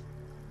is.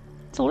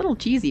 It's a little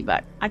cheesy,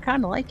 but I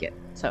kind of like it.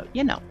 So,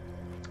 you know.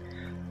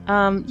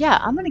 Yeah,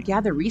 I'm going to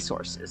gather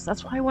resources.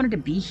 That's why I wanted to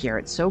be here.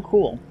 It's so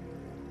cool.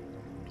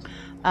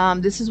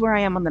 This is where I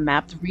am on the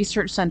map. The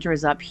research center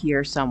is up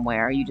here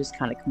somewhere. You just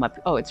kind of come up.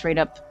 Oh, it's right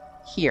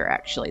up here,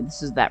 actually.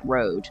 This is that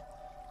road.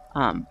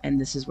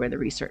 And this is where the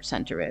research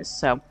center is.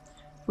 So,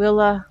 we'll,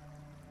 I'm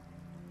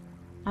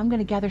going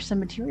to gather some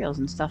materials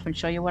and stuff and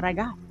show you what I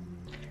got.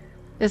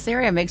 This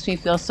area makes me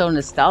feel so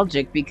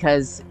nostalgic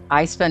because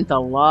I spent a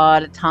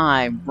lot of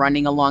time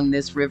running along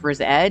this river's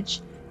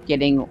edge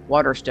getting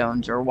water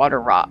stones or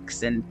water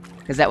rocks, and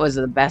because that was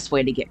the best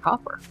way to get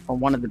copper, or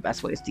one of the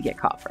best ways to get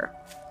copper.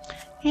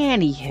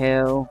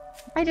 Anywho,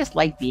 I just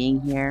like being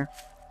here.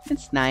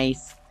 It's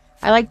nice.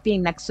 I like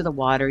being next to the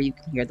water. You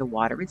can hear the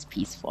water. It's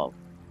peaceful.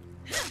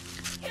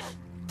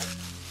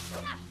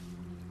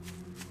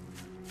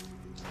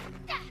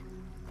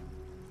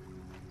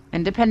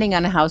 And depending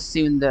on how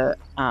soon the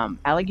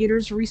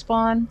alligators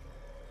respawn,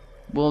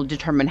 will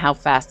determine how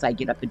fast I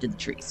get up into the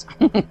trees.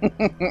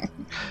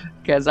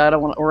 Because I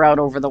don't want we're out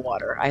over the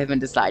water. I haven't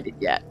decided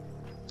yet.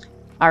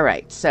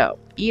 Alright, so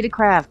E to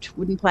craft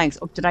wooden planks.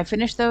 Oh, did I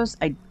finish those?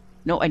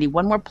 No, I need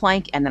one more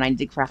plank and then I need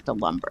to craft a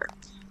lumber.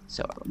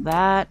 So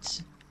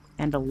that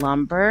and a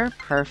lumber.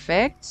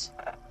 Perfect.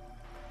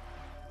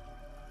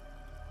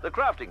 The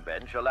crafting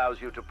bench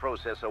allows you to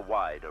process a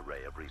wide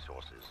array of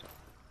resources.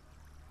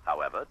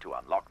 However, to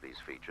unlock these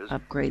features,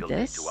 you'll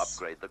need to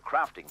upgrade the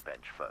crafting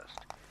bench first.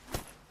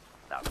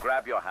 Now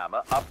grab your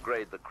hammer,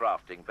 upgrade the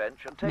crafting bench,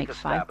 and take a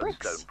stab at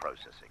stone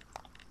processing.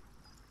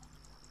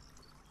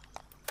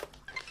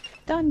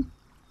 Done.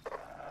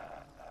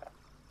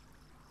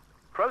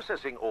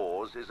 Processing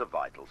ores is a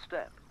vital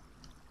step.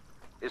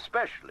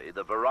 Especially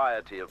the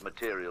variety of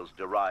materials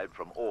derived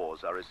from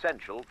ores are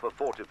essential for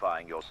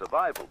fortifying your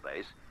survival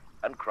base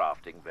and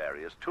crafting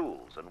various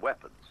tools and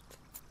weapons.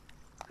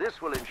 This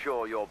will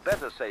ensure you're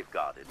better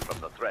safeguarded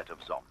from the threat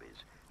of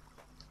zombies.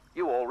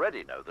 You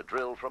already know the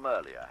drill from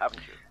earlier,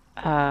 haven't you?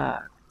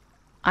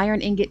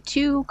 Iron ingot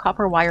 2,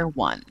 copper wire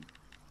 1.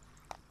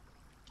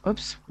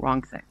 Oops,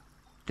 wrong thing.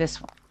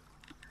 This one.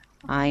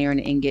 Iron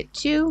ingot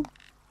 2.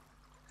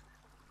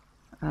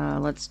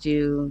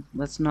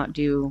 Let's not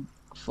do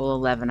full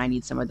 11. I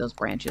need some of those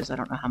branches. I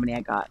don't know how many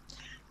I got.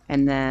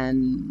 And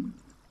then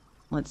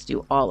let's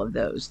do all of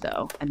those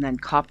though. And then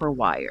copper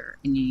wire.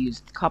 And you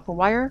use copper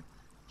wire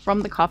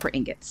from the copper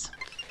ingots.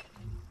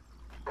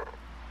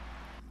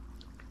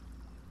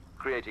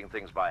 Creating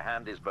things by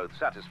hand is both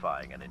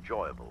satisfying and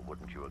enjoyable,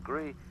 wouldn't you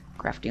agree?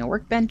 Crafting a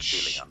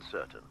workbench. Feeling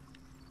uncertain.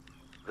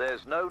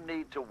 There's no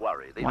need to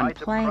worry. The One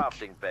item plank.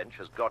 crafting bench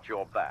has got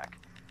your back.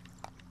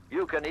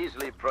 You can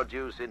easily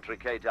produce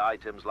intricate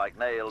items like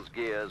nails,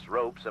 gears,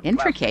 ropes, and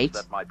Intricate?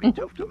 plastics that might be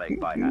tough to make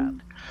by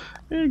hand.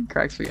 It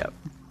cracks me up.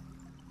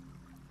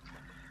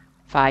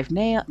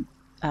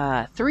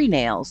 3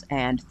 nails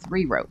and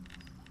 3 rope.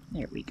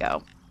 There we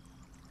go.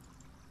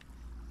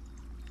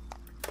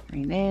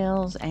 3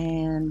 nails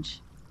and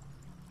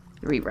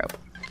 3 rope.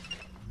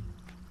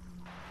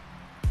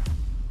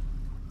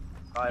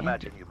 I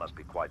imagine you must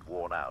be quite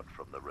worn out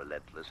from the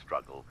relentless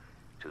struggle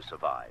to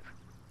survive.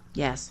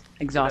 Yes,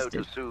 You exhausted.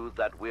 know, to soothe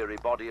that weary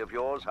body of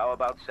yours, how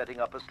about setting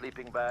up a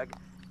sleeping bag?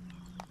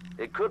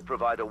 It could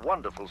provide a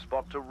wonderful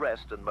spot to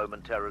rest and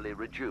momentarily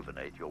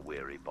rejuvenate your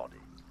weary body.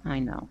 I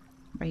know.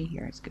 Right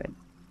here is good.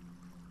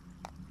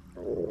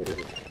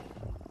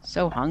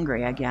 So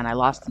hungry again. I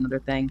lost another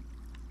thing.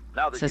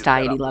 Now that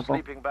Society you've set up level. a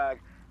sleeping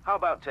bag, how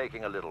about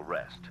taking a little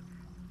rest?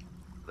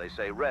 They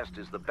say rest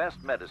is the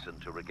best medicine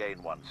to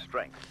regain one's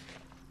strength.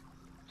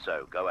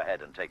 So go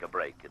ahead and take a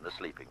break in the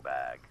sleeping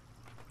bag.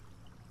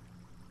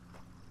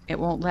 It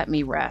won't let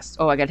me rest.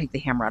 Oh, I gotta take the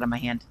hammer out of my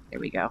hand. There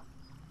we go.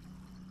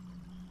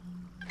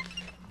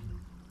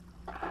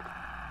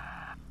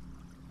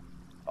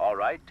 All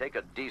right, take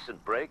a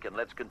decent break and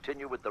let's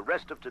continue with the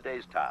rest of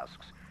today's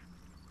tasks.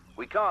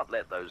 We can't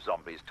let those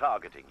zombies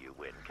targeting you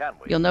win, can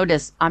we? You'll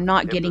notice I'm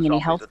not If the getting any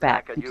zombies health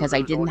back attack and you because I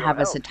lose all didn't your have a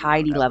health, you won't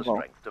satiety have the level.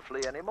 strength to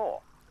flee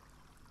anymore.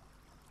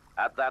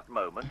 At that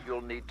moment,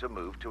 you'll need to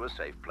move to a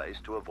safe place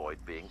to avoid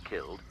being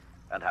killed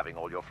and having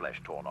all your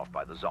flesh torn off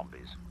by the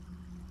zombies.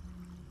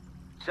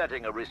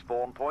 Setting a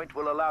respawn point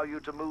will allow you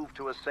to move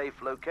to a safe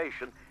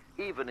location,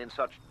 even in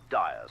such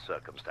dire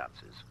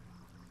circumstances.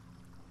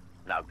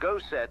 Now go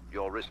set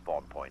your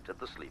respawn point at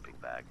the sleeping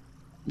bag.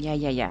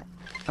 Yeah.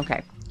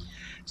 Okay.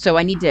 So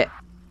I need to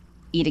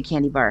eat a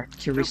candy bar to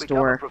become a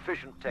restore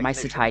proficient my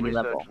technician, satiety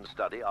research level. and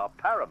study are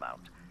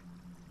paramount.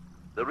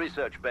 The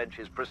research bench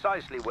is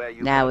precisely where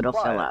you Now can it'll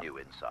acquire fill up. new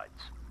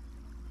insights.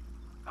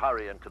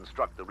 Hurry and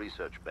construct the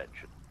research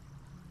bench.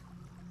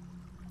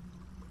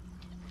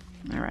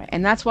 All right.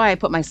 And that's why I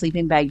put my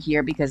sleeping bag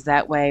here, because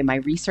that way my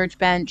research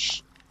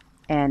bench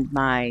and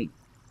my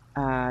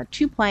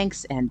 2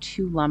 planks and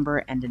 2 lumber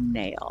and a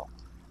nail.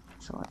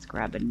 So let's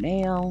grab a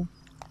nail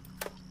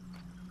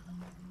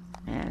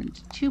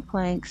and 2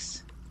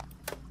 planks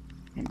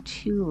and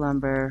 2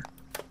 lumber.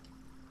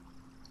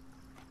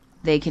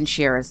 They can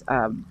share as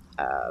a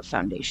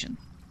foundation.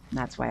 And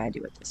that's why I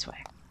do it this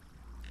way.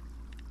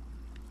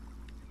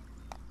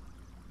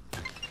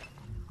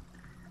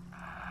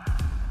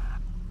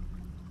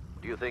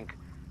 Do you think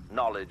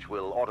knowledge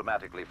will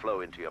automatically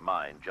flow into your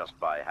mind just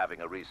by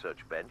having a research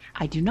bench?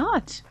 I do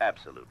not.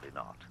 Absolutely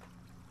not.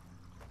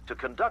 To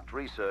conduct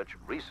research,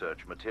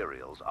 research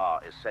materials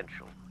are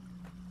essential.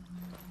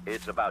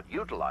 It's about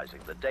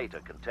utilizing the data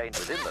contained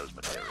within those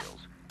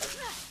materials.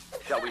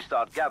 Shall we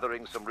start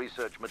gathering some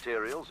research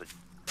materials?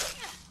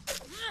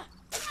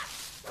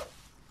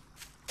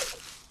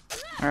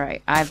 All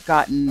right, I've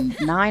gotten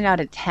 9 out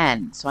of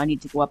 10, so I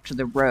need to go up to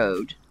the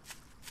road.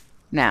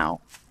 Now,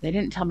 they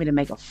didn't tell me to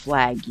make a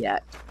flag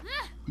yet,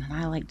 and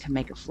I like to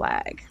make a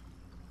flag.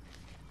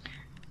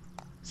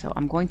 So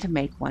I'm going to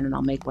make one, and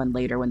I'll make one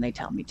later when they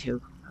tell me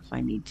to, if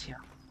I need to.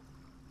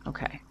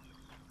 Okay,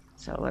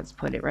 so let's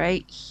put it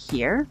right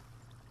here.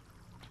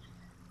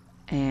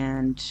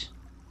 And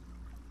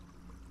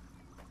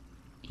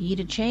E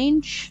to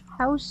change,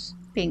 house,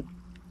 pink,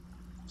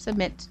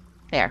 submit,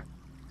 there.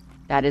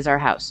 That is our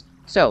house.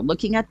 So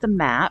looking at the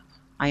map,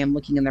 I am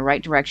looking in the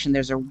right direction.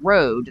 There's a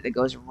road that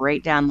goes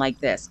right down like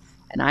this.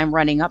 And I'm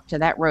running up to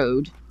that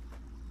road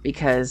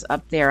because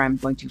up there I'm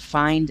going to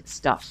find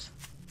stuff.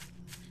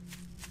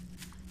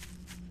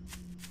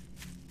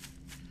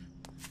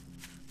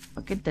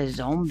 Look at the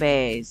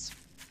zombies.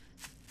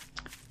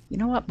 You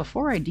know what?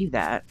 Before I do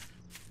that,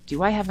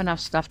 do I have enough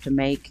stuff to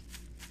make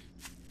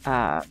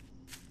a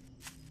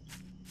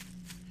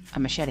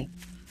machete?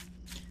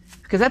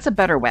 Because that's a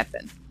better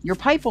weapon. Your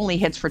pipe only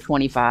hits for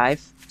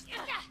 25.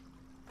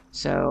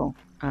 So,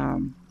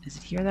 is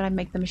it here that I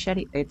make the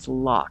machete? It's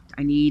locked.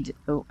 I need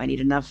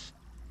enough.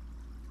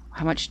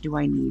 How much do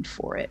I need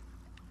for it?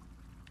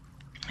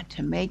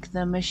 To make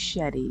the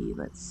machete,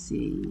 let's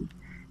see.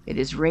 It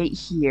is right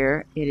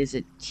here. It is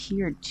a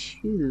tier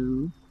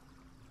 2.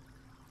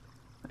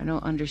 I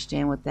don't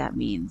understand what that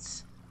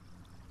means.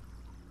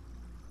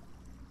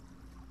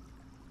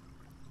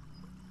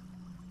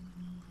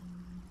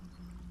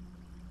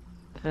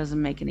 That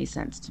doesn't make any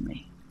sense to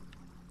me.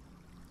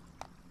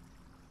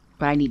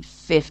 But I need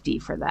 50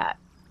 for that.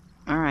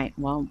 Alright,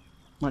 well,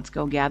 let's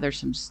go gather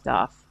some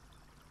stuff.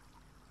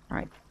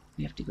 Alright,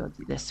 we have to go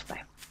through this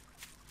way.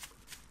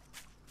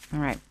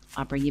 Alright,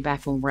 I'll bring you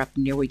back when we're up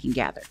near we can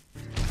gather.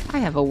 I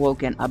have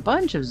awoken a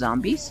bunch of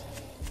zombies.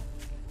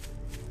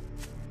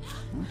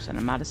 Oops, and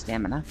I'm out of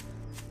stamina.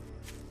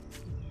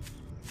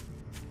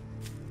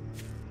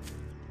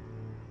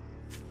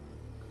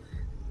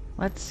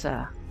 Let's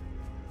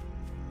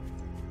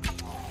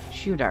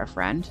shoot our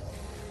friend.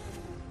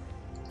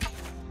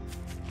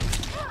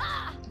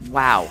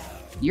 Wow.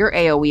 Your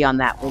AoE on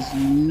that was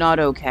not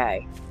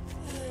okay.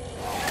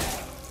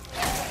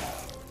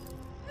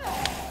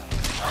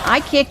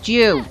 I kicked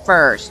you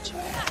first.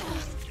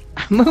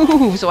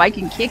 Move so I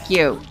can kick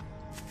you.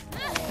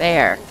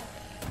 There.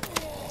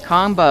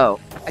 Combo.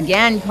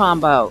 Again,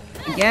 combo.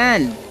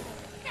 Again.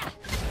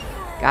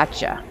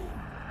 Gotcha.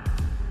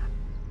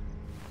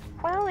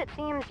 Well, it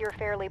seems you're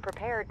fairly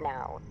prepared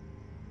now.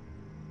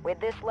 With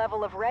this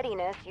level of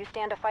readiness, you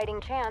stand a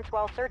fighting chance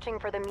while searching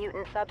for the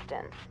mutant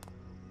substance.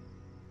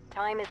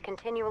 Time is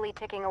continually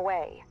ticking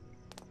away.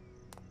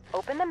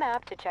 Open the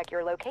map to check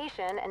your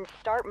location and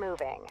start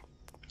moving.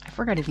 I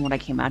forgot even what I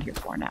came out here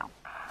for now.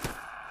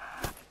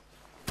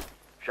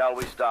 Shall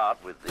we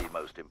start with the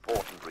most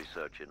important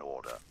research in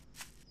order?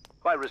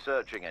 By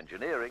researching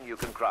engineering, you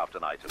can craft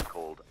an item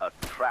called a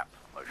trap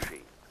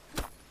machine.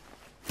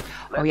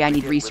 Oh yeah, I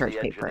need research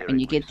paper, and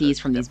you get these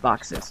from these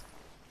boxes.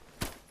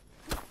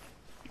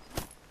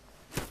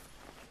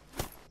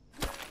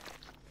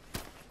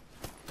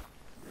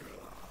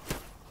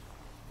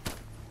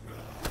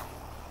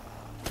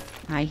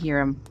 I hear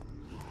him.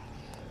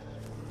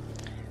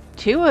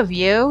 2 of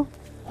you.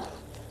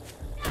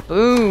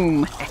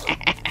 Boom.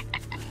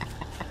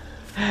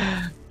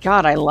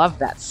 God, I love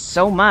that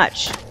so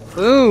much.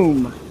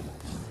 Boom.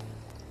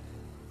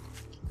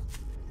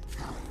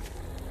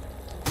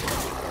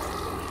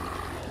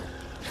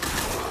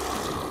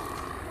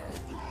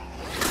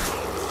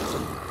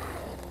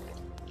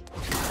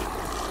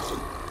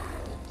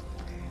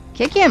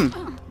 Kick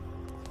him.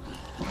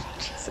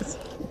 Jesus.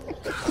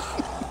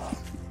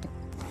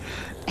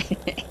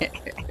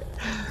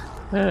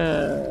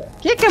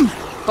 Kick him!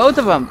 Both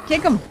of them!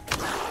 Kick him!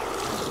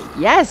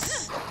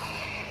 Yes!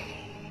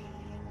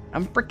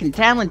 I'm freaking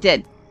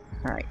talented!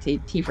 Alright,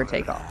 T for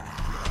take off.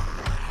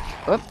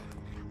 Whoop.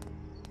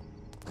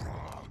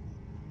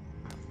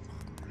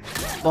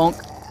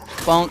 Bonk.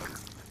 Bonk.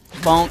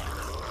 Bonk.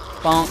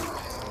 Bonk.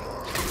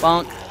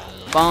 Bonk.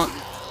 Bonk.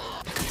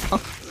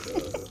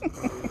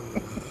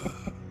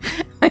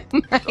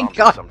 Oh my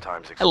god.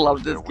 I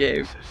love this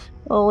game.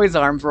 Always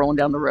arms rolling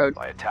down the road.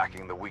 By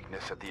attacking the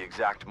weakness at the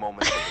exact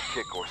moment of a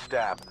kick or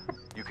stab,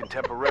 you can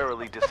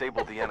temporarily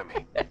disable the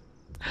enemy.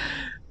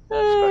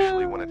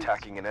 Especially when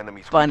attacking an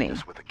enemy's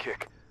weakness with a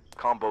kick,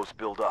 combos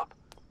build up.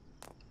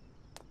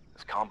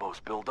 As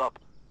combos build up,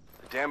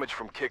 the damage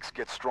from kicks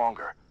gets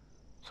stronger,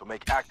 so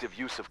make active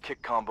use of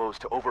kick combos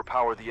to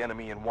overpower the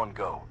enemy in one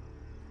go.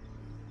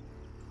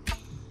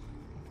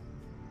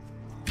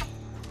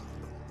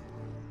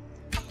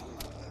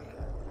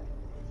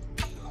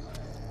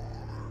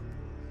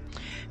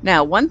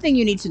 Now, one thing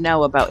you need to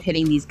know about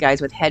hitting these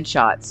guys with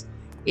headshots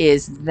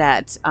is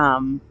that,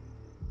 well,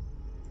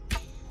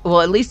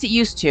 at least it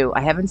used to. I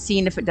haven't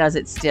seen if it does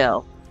it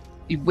still.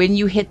 When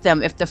you hit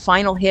them, if the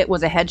final hit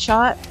was a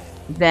headshot,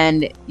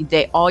 then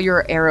all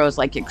your arrows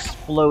like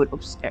exploded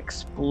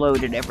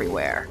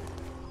everywhere.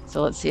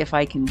 So let's see if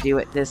I can do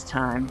it this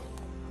time.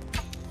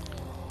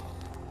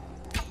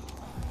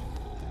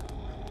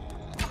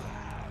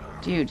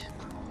 Dude.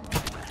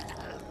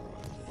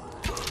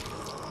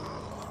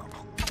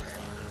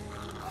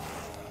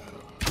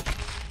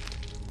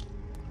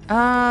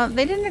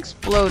 They didn't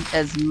explode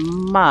as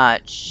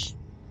much,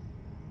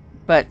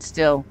 but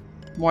still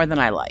more than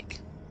I like.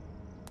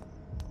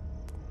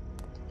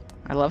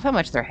 I love how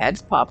much their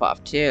heads pop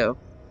off too.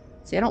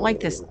 See, I don't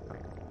like this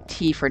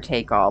T for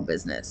take all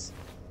business.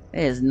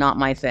 It is not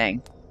my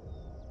thing.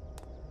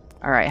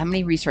 Alright, how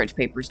many research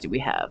papers do we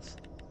have?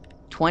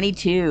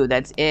 22,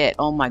 that's it.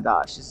 Oh my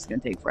gosh, this is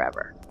gonna take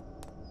forever.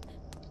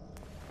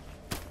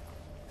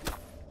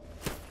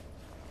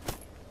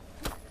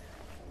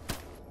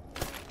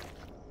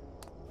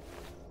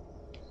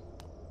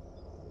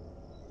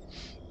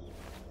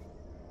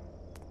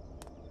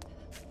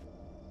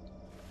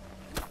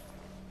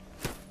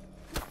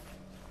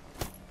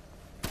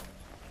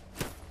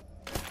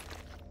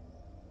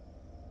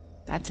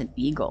 That's an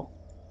eagle.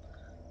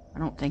 I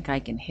don't think I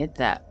can hit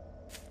that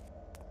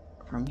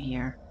from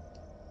here.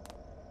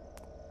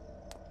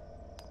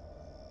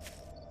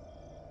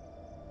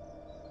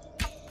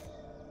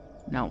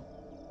 No,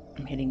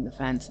 I'm hitting the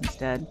fence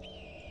instead.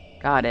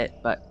 Got it,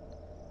 but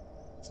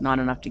it's not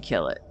enough to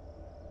kill it.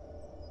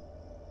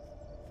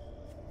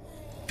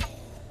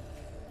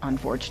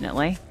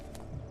 Unfortunately.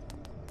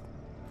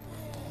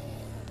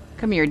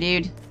 Come here,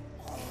 dude.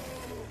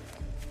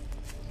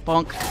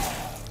 Bonk.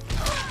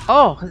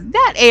 Oh,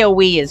 that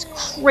AoE is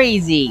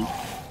crazy.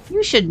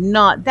 You should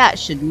not, that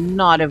should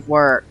not have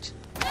worked.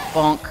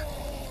 Bonk.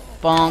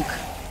 Bonk.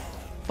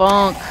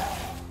 Bonk.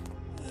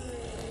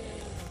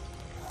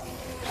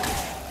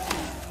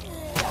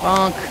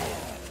 Bonk.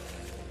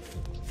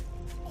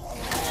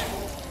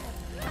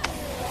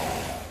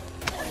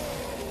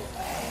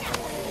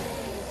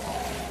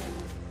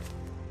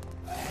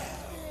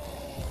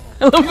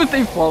 I love that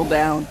they fall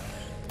down.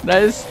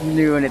 That is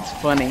new and it's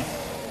funny.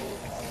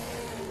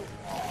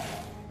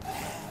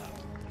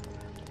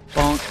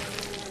 Bonk.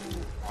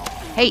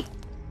 Hey!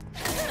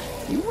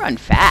 You run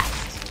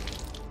fast.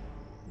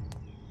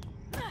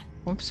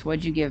 Whoops,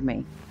 what'd you give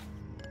me?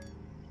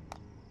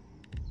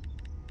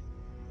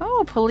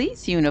 Oh,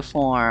 police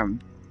uniform.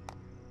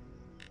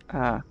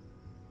 Oh,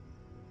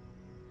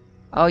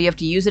 you have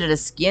to use it at a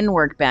skin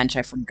workbench.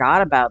 I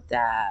forgot about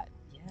that.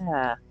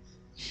 Yeah.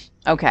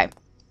 Okay.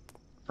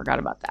 Forgot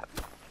about that.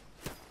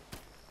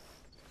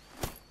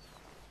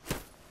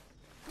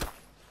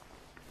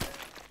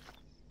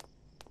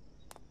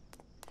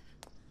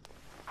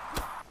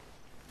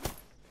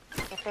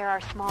 If there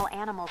are small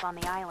animals on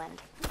the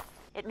island,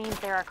 it means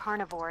there are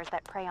carnivores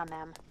that prey on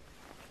them.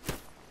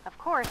 Of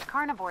course,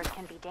 carnivores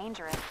can be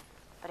dangerous,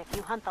 but if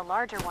you hunt the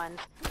larger ones,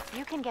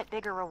 you can get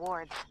bigger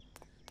rewards.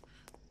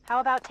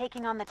 How about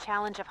taking on the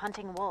challenge of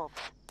hunting wolves?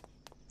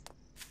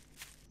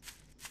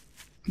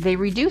 They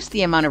reduce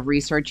the amount of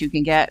research you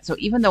can get, so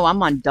even though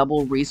I'm on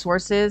double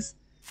resources,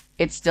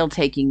 it's still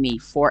taking me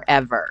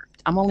forever.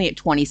 I'm only at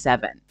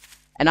 27,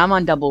 and I'm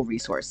on double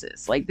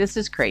resources. Like, this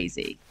is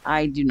crazy.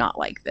 I do not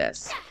like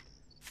this.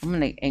 I'm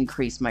going to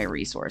increase my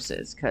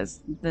resources,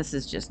 because this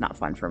is just not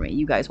fun for me.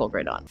 You guys hold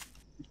right on.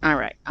 All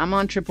right, I'm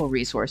on triple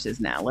resources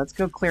now. Let's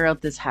go clear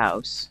out this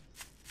house.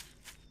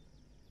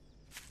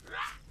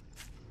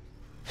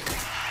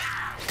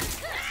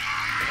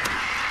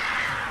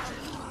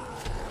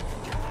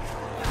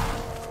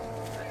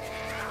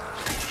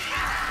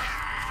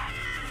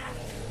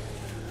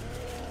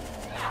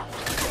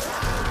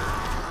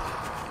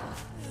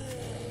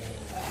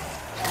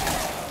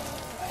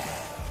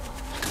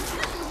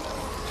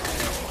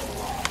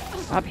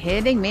 Stop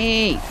hitting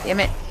me!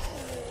 Damn it!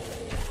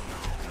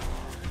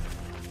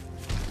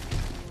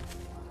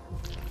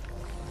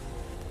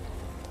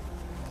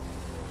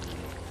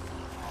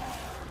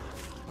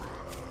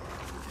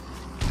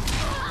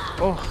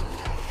 Oh,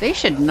 they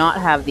should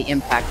not have the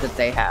impact that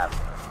they have.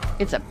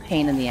 It's a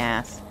pain in the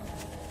ass.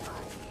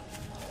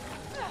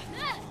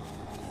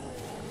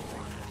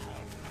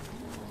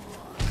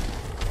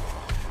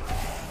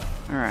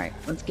 Alright,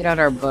 let's get out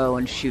our bow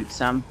and shoot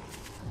some.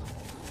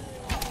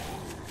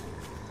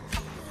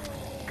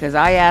 Because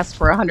I asked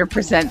for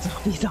 100%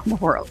 zombies on the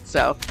world,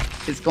 so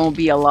it's going to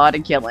be a lot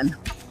of killing.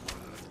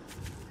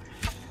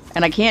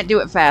 And I can't do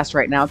it fast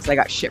right now because I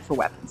got shit for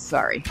weapons.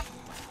 Sorry.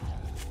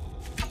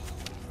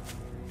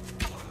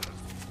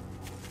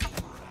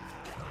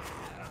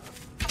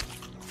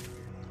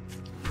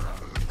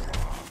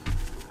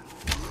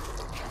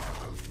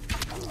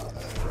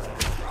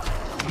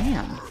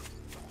 Damn.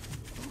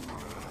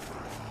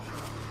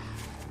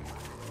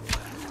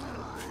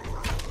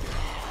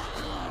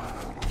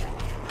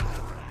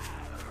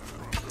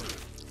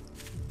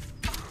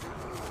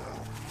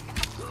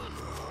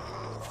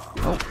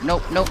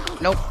 Nope,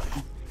 nope, nope.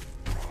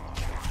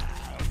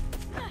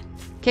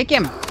 Kick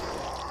him.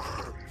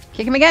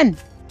 Kick him again.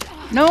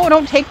 No,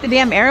 don't take the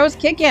damn arrows.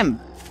 Kick him.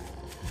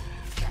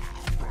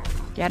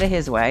 Get out of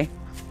his way.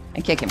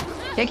 And kick him.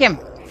 Kick him.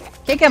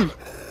 Kick him.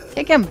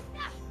 Kick him.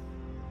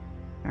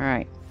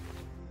 Alright.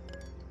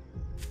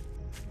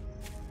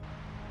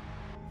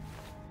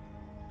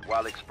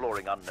 While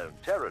exploring unknown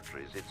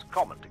territories, it's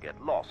common to get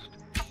lost.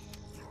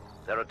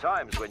 There are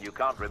times when you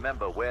can't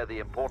remember where the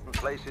important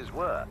places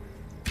were.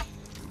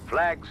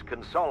 Flags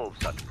can solve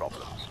such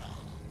problems.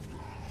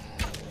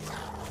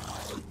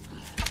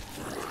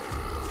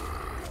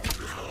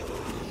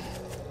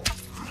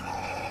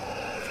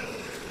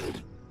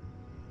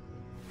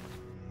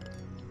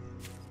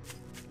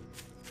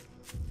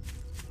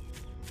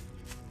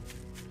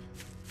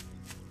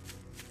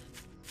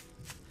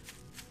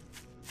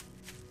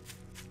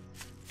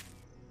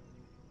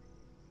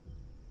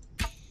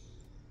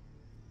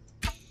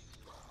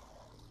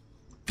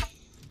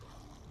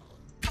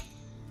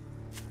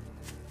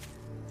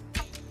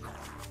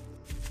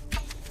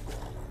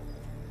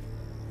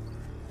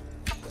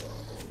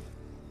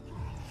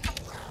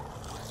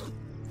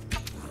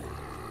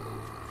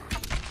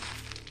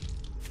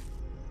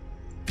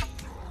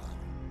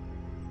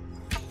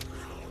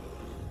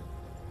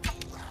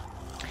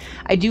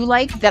 I do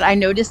like that I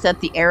noticed that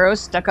the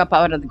arrows stuck up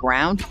out of the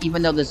ground,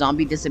 even though the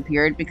zombie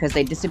disappeared, because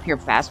they disappear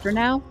faster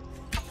now.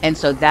 And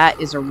so that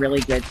is a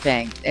really good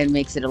thing. It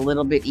makes it a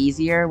little bit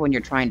easier when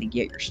you're trying to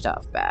get your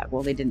stuff back.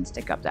 Well, they didn't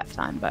stick up that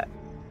time, but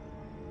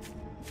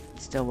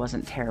it still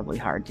wasn't terribly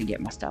hard to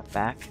get my stuff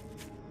back.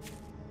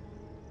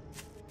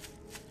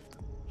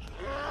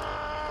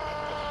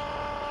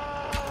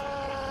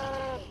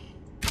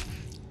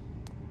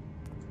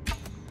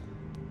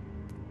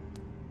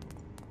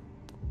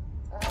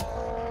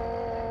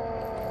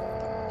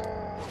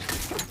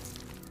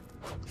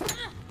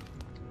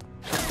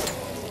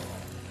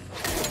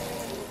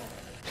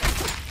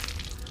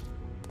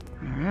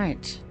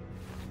 Alright.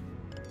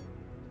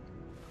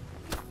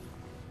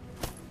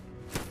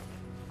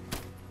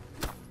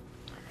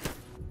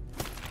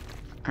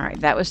 Alright,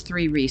 that was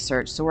 3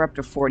 research, so we're up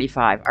to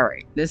 45.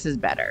 Alright, this is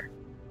better.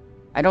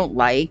 I don't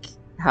like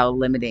how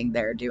limiting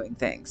they're doing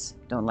things.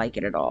 Don't like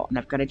it at all. And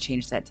I've got to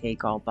change that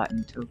take all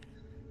button to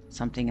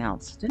something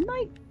else. Didn't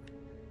I?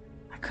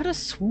 I could have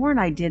sworn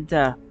I did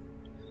the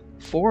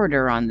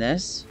forwarder on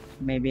this.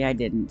 Maybe I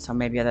didn't, so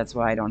maybe that's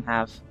why I don't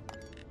have...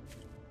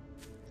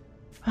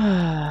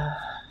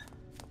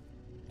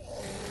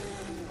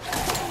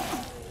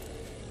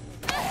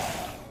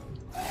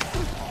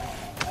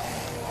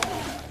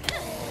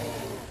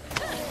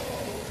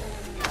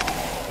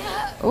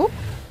 Oh,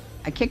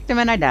 I kicked him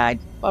and I died.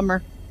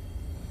 Bummer.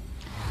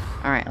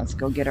 Alright, let's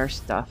go get our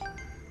stuff.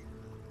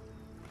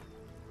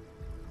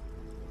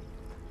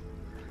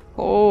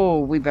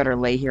 Oh, we better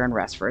lay here and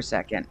rest for a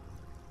second.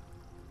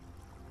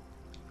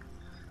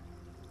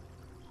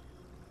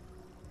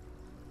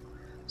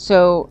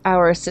 So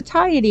our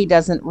satiety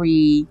doesn't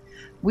we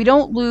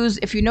don't lose,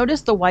 if you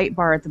notice the white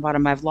bar at the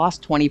bottom, I've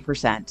lost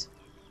 20%.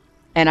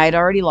 And I'd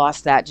already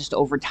lost that just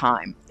over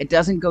time. It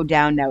doesn't go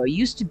down now. It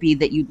used to be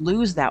that you'd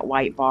lose that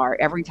white bar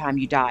every time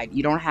you died.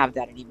 You don't have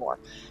that anymore.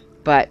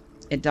 But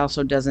it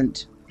also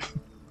doesn't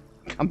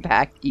come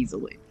back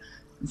easily.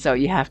 So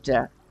you have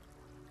to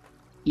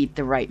eat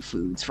the right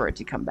foods for it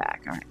to come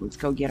back. All right, let's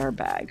go get our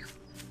bag.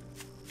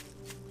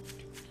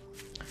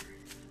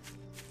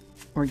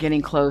 We're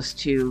getting close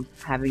to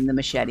having the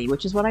machete,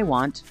 which is what I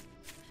want.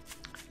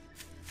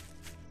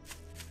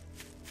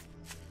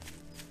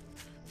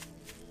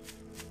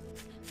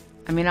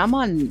 I mean, I'm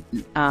on,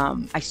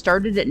 I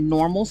started at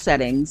normal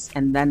settings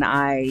and then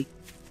I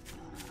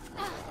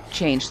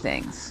changed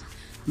things,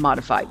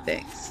 modified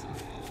things.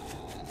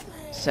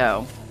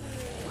 So,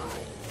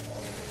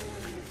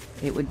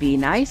 it would be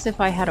nice if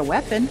I had a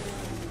weapon.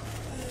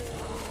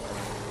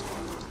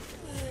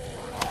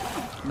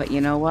 But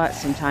you know what?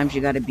 Sometimes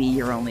you gotta be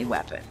your only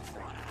weapon.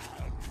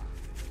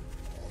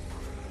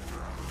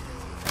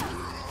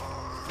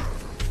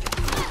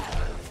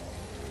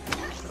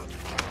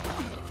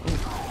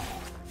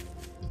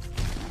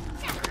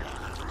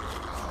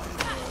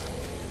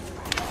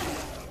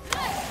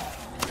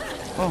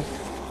 Oh.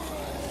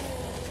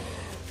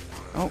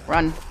 Oh,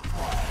 run.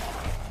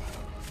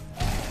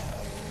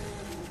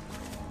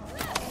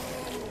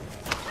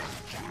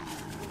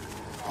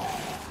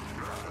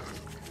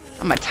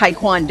 I'm a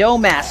Taekwondo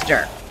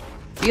master.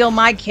 Feel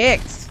my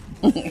kicks.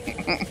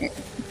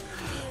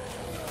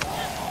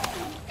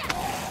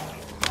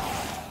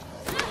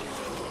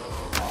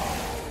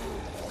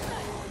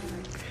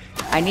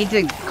 I need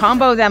to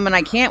combo them and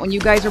I can't when you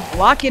guys are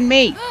blocking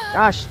me.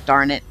 Gosh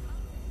darn it.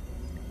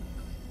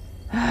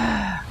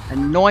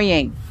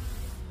 Annoying.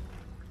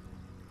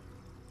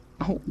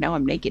 Oh, now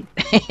I'm naked.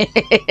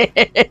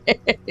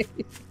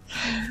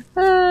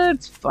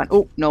 It's fun.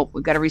 Oh, no,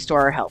 we've got to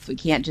restore our health. We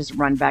can't just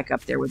run back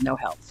up there with no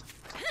health.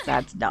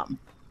 That's dumb.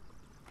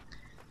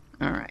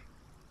 All right.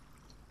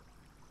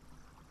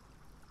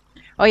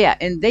 Oh, yeah,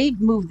 and they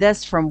moved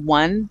this from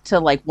 1 to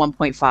like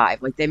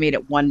 1.5. Like they made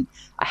it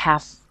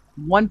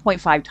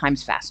 1.5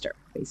 times faster,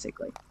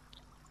 basically.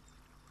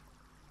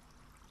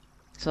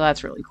 So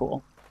that's really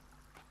cool.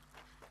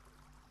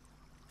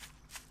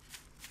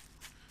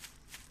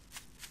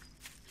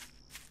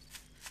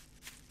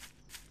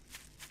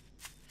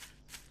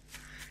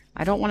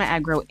 I don't want to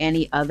aggro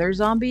any other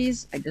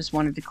zombies. I just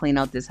wanted to clean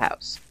out this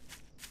house.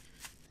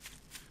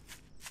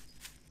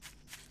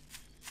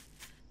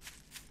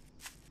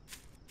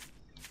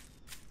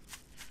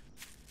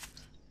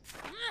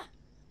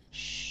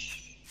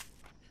 Shh.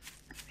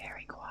 Be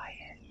very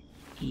quiet.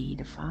 E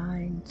to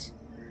find.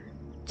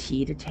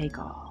 T to take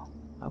all.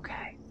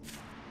 Okay.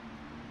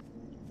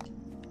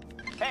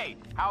 Hey,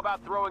 how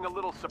about throwing a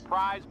little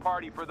surprise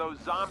party for those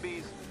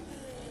zombies?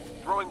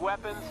 Throwing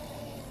weapons?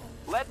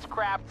 Let's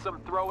craft some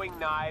throwing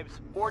knives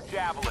or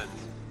javelins.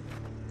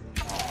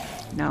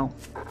 No.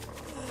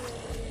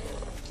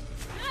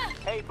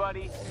 Hey,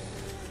 buddy.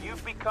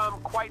 You've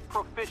become quite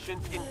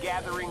proficient in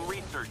gathering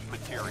research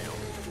materials.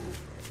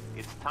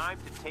 It's time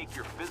to take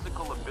your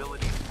physical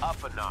abilities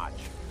up a notch.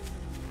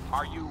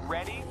 Are you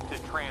ready to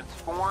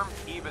transform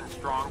even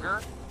stronger?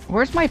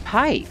 Where's my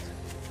pipe?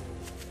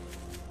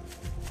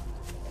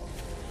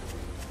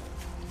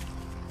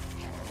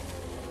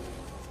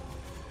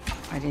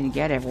 I didn't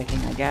get everything,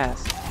 I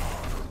guess.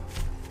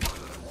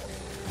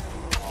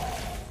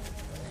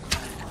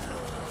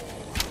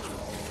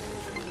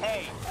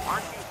 Hey,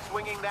 aren't you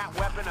swinging that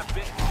weapon a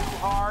bit too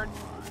hard?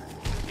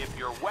 If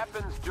your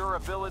weapon's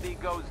durability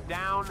goes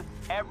down,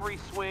 every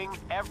swing,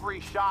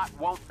 every shot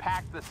won't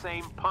pack the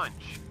same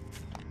punch.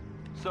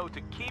 So to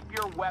keep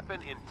your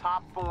weapon in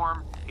top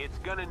form, it's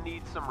gonna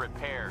need some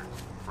repairs,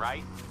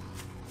 right?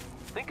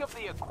 Think of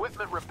the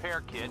equipment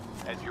repair kit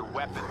as your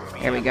weapon.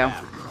 There we go.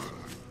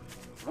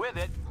 With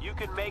it, you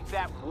can make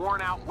that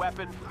worn-out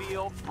weapon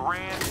feel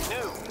brand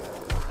new.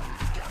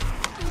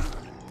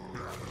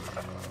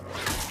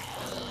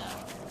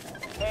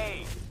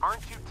 Hey,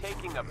 aren't you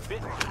taking a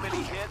bit too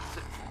many hits?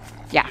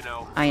 Yeah, You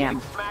know, I am.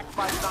 getting smacked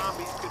by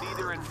zombies could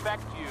either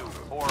infect you,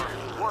 or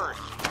worse,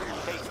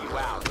 take you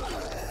out.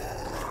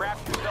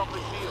 Craft yourself a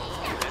shield,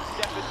 and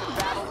step into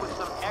battle with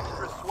some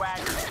extra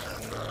swagger.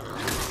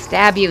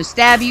 Stab you,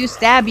 stab you,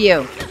 stab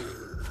you.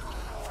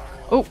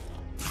 Oh.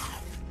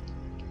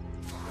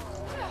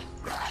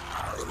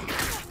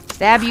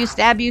 Stab you,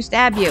 stab you,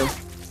 stab you.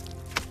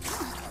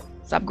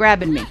 Stop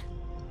grabbing me.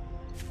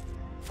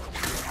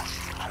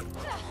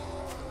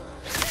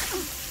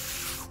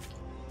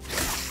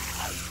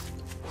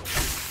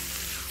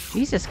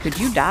 Jesus, could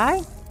you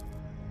die?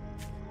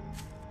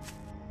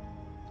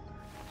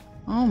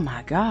 Oh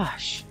my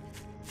gosh.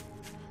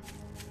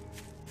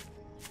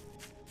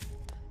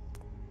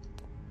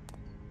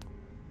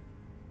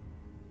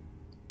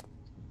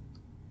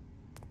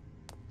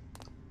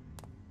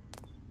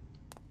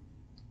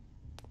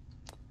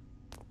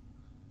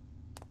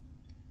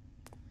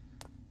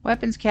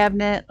 Weapons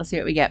cabinet. Let's see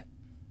what we get.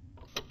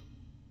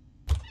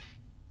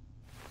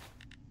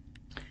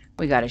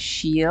 We got a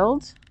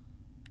shield.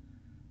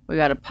 We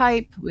got a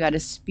pipe. We got a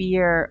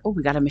spear. Oh,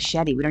 we got a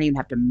machete. We don't even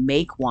have to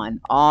make one.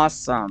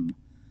 Awesome.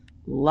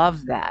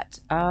 Love that.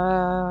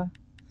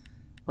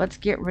 Let's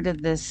get rid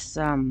of this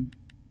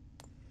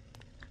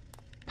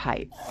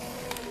pipe.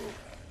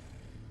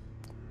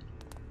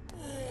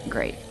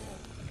 Great.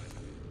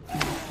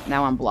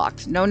 Now I'm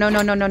blocked. No, no,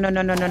 no, no, no, no,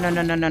 no, no, no, no,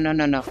 no, no, no, no,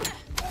 no, no.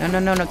 No, no,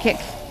 no, no. Kick.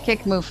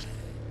 Kick, move.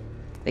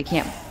 They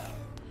can't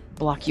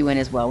block you in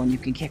as well when you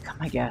can kick them,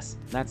 I guess.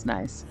 That's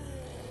nice.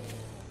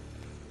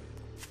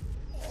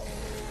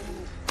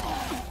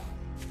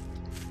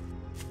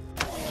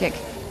 Kick.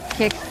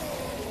 Kick.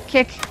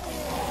 Kick.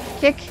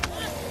 Kick.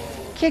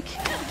 Kick.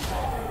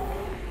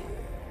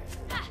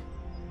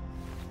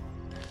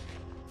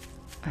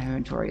 My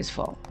inventory is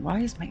full. Why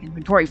is my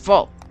inventory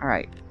full?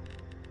 Alright.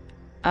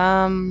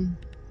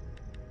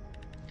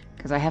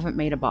 Because I haven't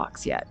made a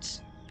box yet.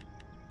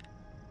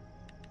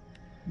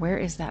 Where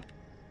is that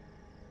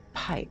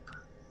pipe?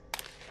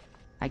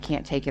 I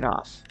can't take it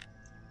off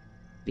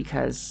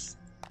because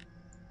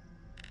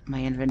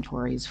my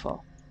inventory is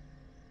full.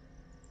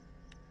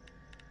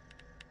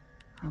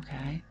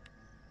 Okay.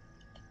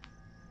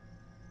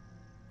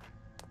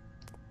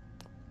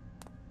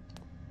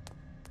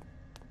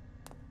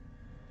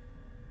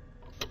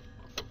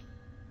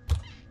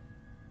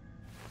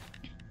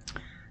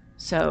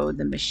 So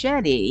the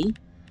machete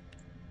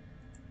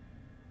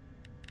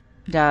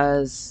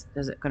does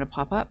it gonna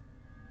pop up?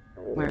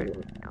 Where?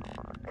 Oh,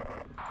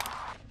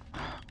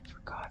 for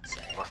God's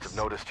sake. Must have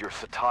noticed your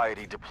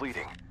satiety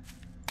depleting.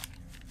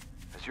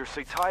 As your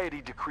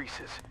satiety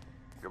decreases,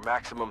 your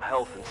maximum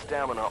health and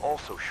stamina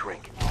also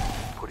shrink,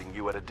 putting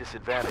you at a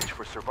disadvantage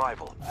for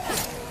survival.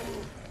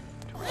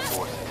 To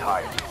restore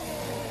satiety,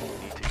 you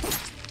need to eat.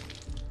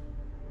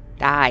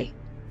 Die.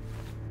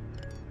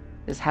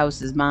 This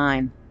house is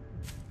mine.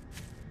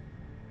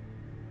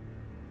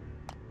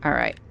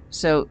 Alright,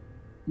 so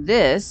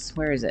this,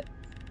 where is it?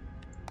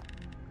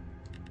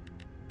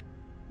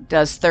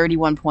 Does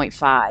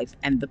 31.5,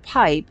 and the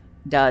pipe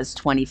does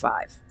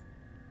 25.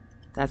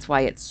 That's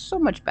why it's so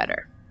much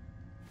better.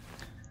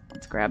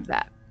 Let's grab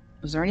that.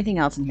 Was there anything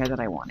else in here that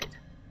I wanted?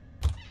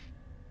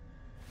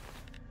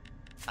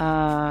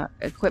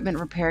 Equipment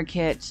repair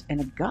kit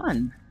and a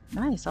gun.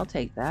 Nice, I'll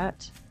take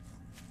that.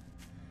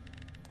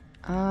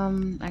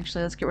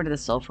 Actually, let's get rid of the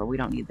sulfur. We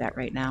don't need that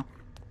right now.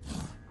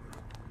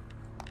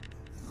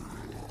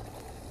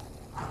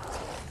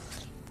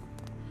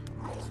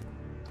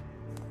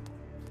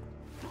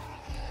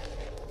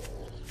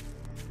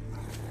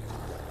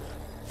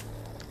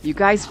 You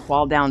guys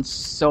fall down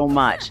so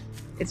much.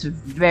 It's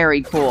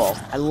very cool.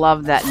 I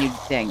love that new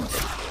thing.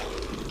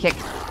 Kick.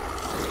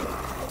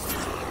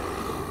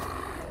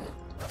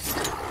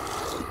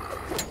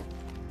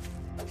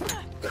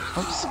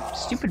 Oops,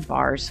 stupid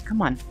bars.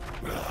 Come on.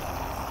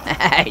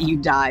 You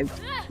dived.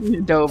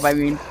 You dove, I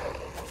mean.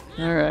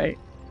 Alright.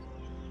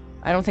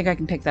 I don't think I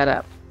can pick that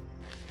up.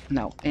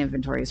 No,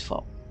 inventory is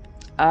full.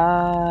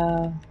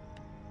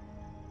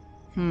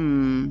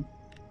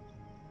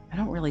 I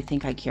don't really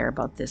think I care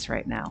about this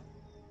right now.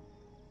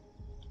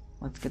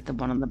 Let's get the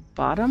one on the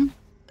bottom.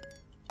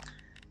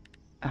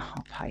 Oh,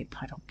 pipe.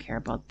 I don't care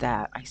about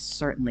that. I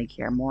certainly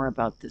care more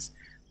about this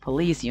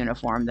police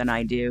uniform than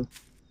I do.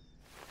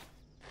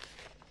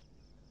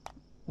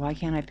 Why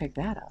can't I pick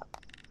that up?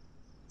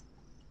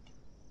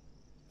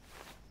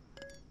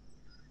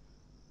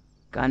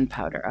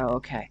 Gunpowder. Oh,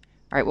 okay.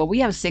 All right, well, we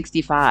have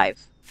 65.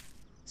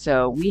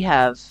 So we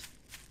have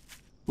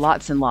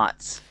lots and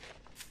lots.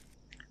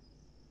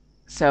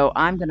 So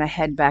I'm going to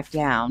head back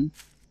down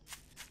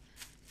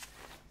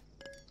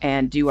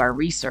and do our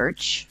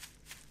research.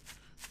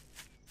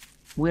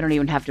 We don't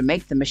even have to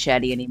make the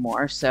machete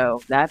anymore,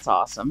 so that's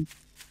awesome.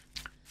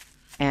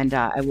 And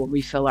I will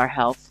refill our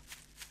health.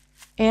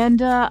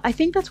 And I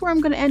think that's where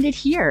I'm going to end it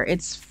here.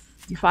 It's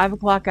 5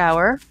 o'clock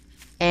hour,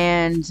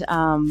 and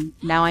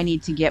now I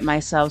need to get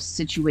myself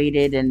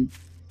situated and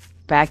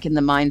back in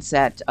the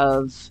mindset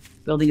of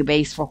building a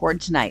base for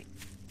Horde tonight.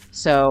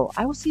 So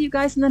I will see you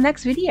guys in the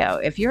next video.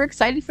 If you're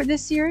excited for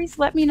this series,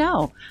 let me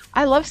know.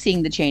 I love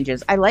seeing the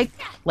changes. I like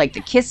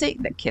the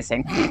kicking.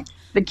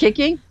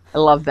 I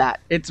love that.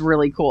 It's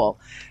really cool.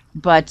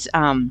 But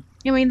I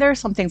mean, there are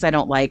some things I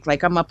don't like.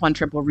 Like I'm up on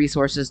triple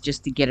resources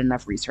just to get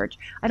enough research.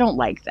 I don't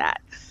like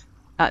that.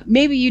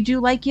 Maybe you do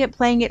like it,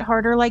 playing it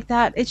harder like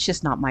that. It's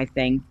just not my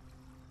thing.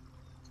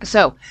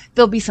 So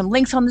there'll be some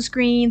links on the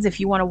screens if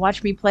you want to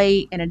watch me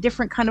play in a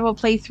different kind of a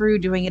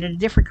playthrough, doing it in a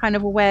different kind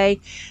of a way.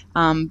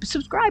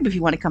 Subscribe if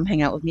you want to come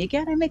hang out with me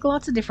again. I make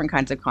lots of different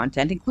kinds of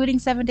content, including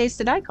 7 Days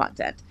to Die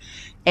content.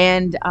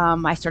 And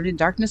I started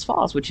Darkness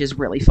Falls, which is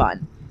really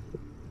fun.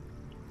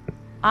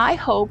 I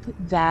hope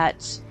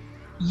that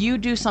you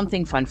do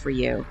something fun for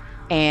you.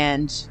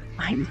 And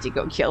I need to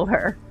go kill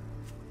her.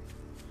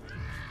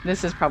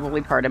 This is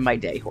probably part of my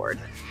day, Horde.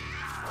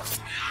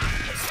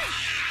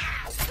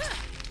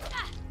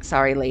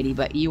 Sorry, lady,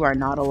 but you are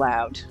not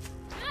allowed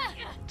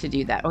to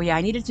do that. Oh, yeah,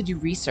 I needed to do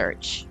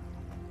research.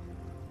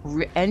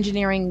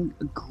 Engineering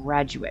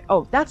graduate.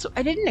 Oh,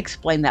 I didn't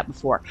explain that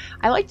before.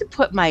 I like to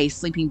put my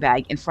sleeping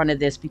bag in front of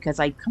this because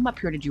I come up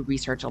here to do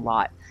research a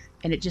lot,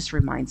 and it just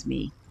reminds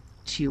me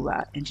to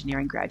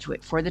engineering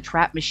graduate. For the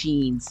trap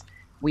machines,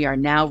 we are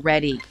now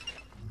ready.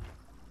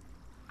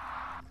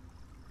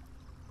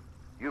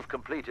 You've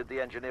completed the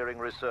engineering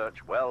research.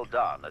 Well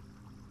done.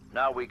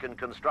 Now we can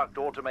construct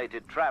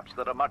automated traps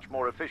that are much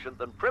more efficient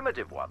than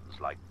primitive ones,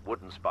 like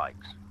wooden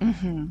spikes.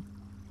 Mm-hmm.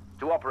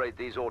 To operate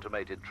these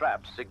automated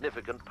traps,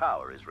 significant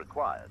power is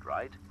required,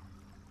 right?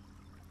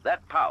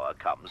 That power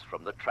comes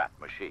from the trap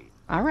machine.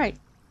 All right.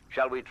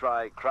 Shall we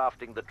try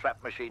crafting the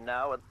trap machine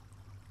now?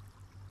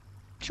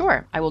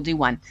 Sure, I will do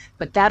one.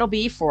 But that'll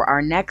be for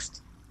our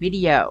next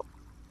video.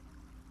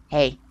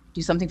 Hey,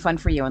 do something fun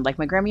for you. And like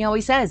my Grammy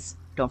always says,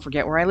 don't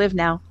forget where I live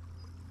now.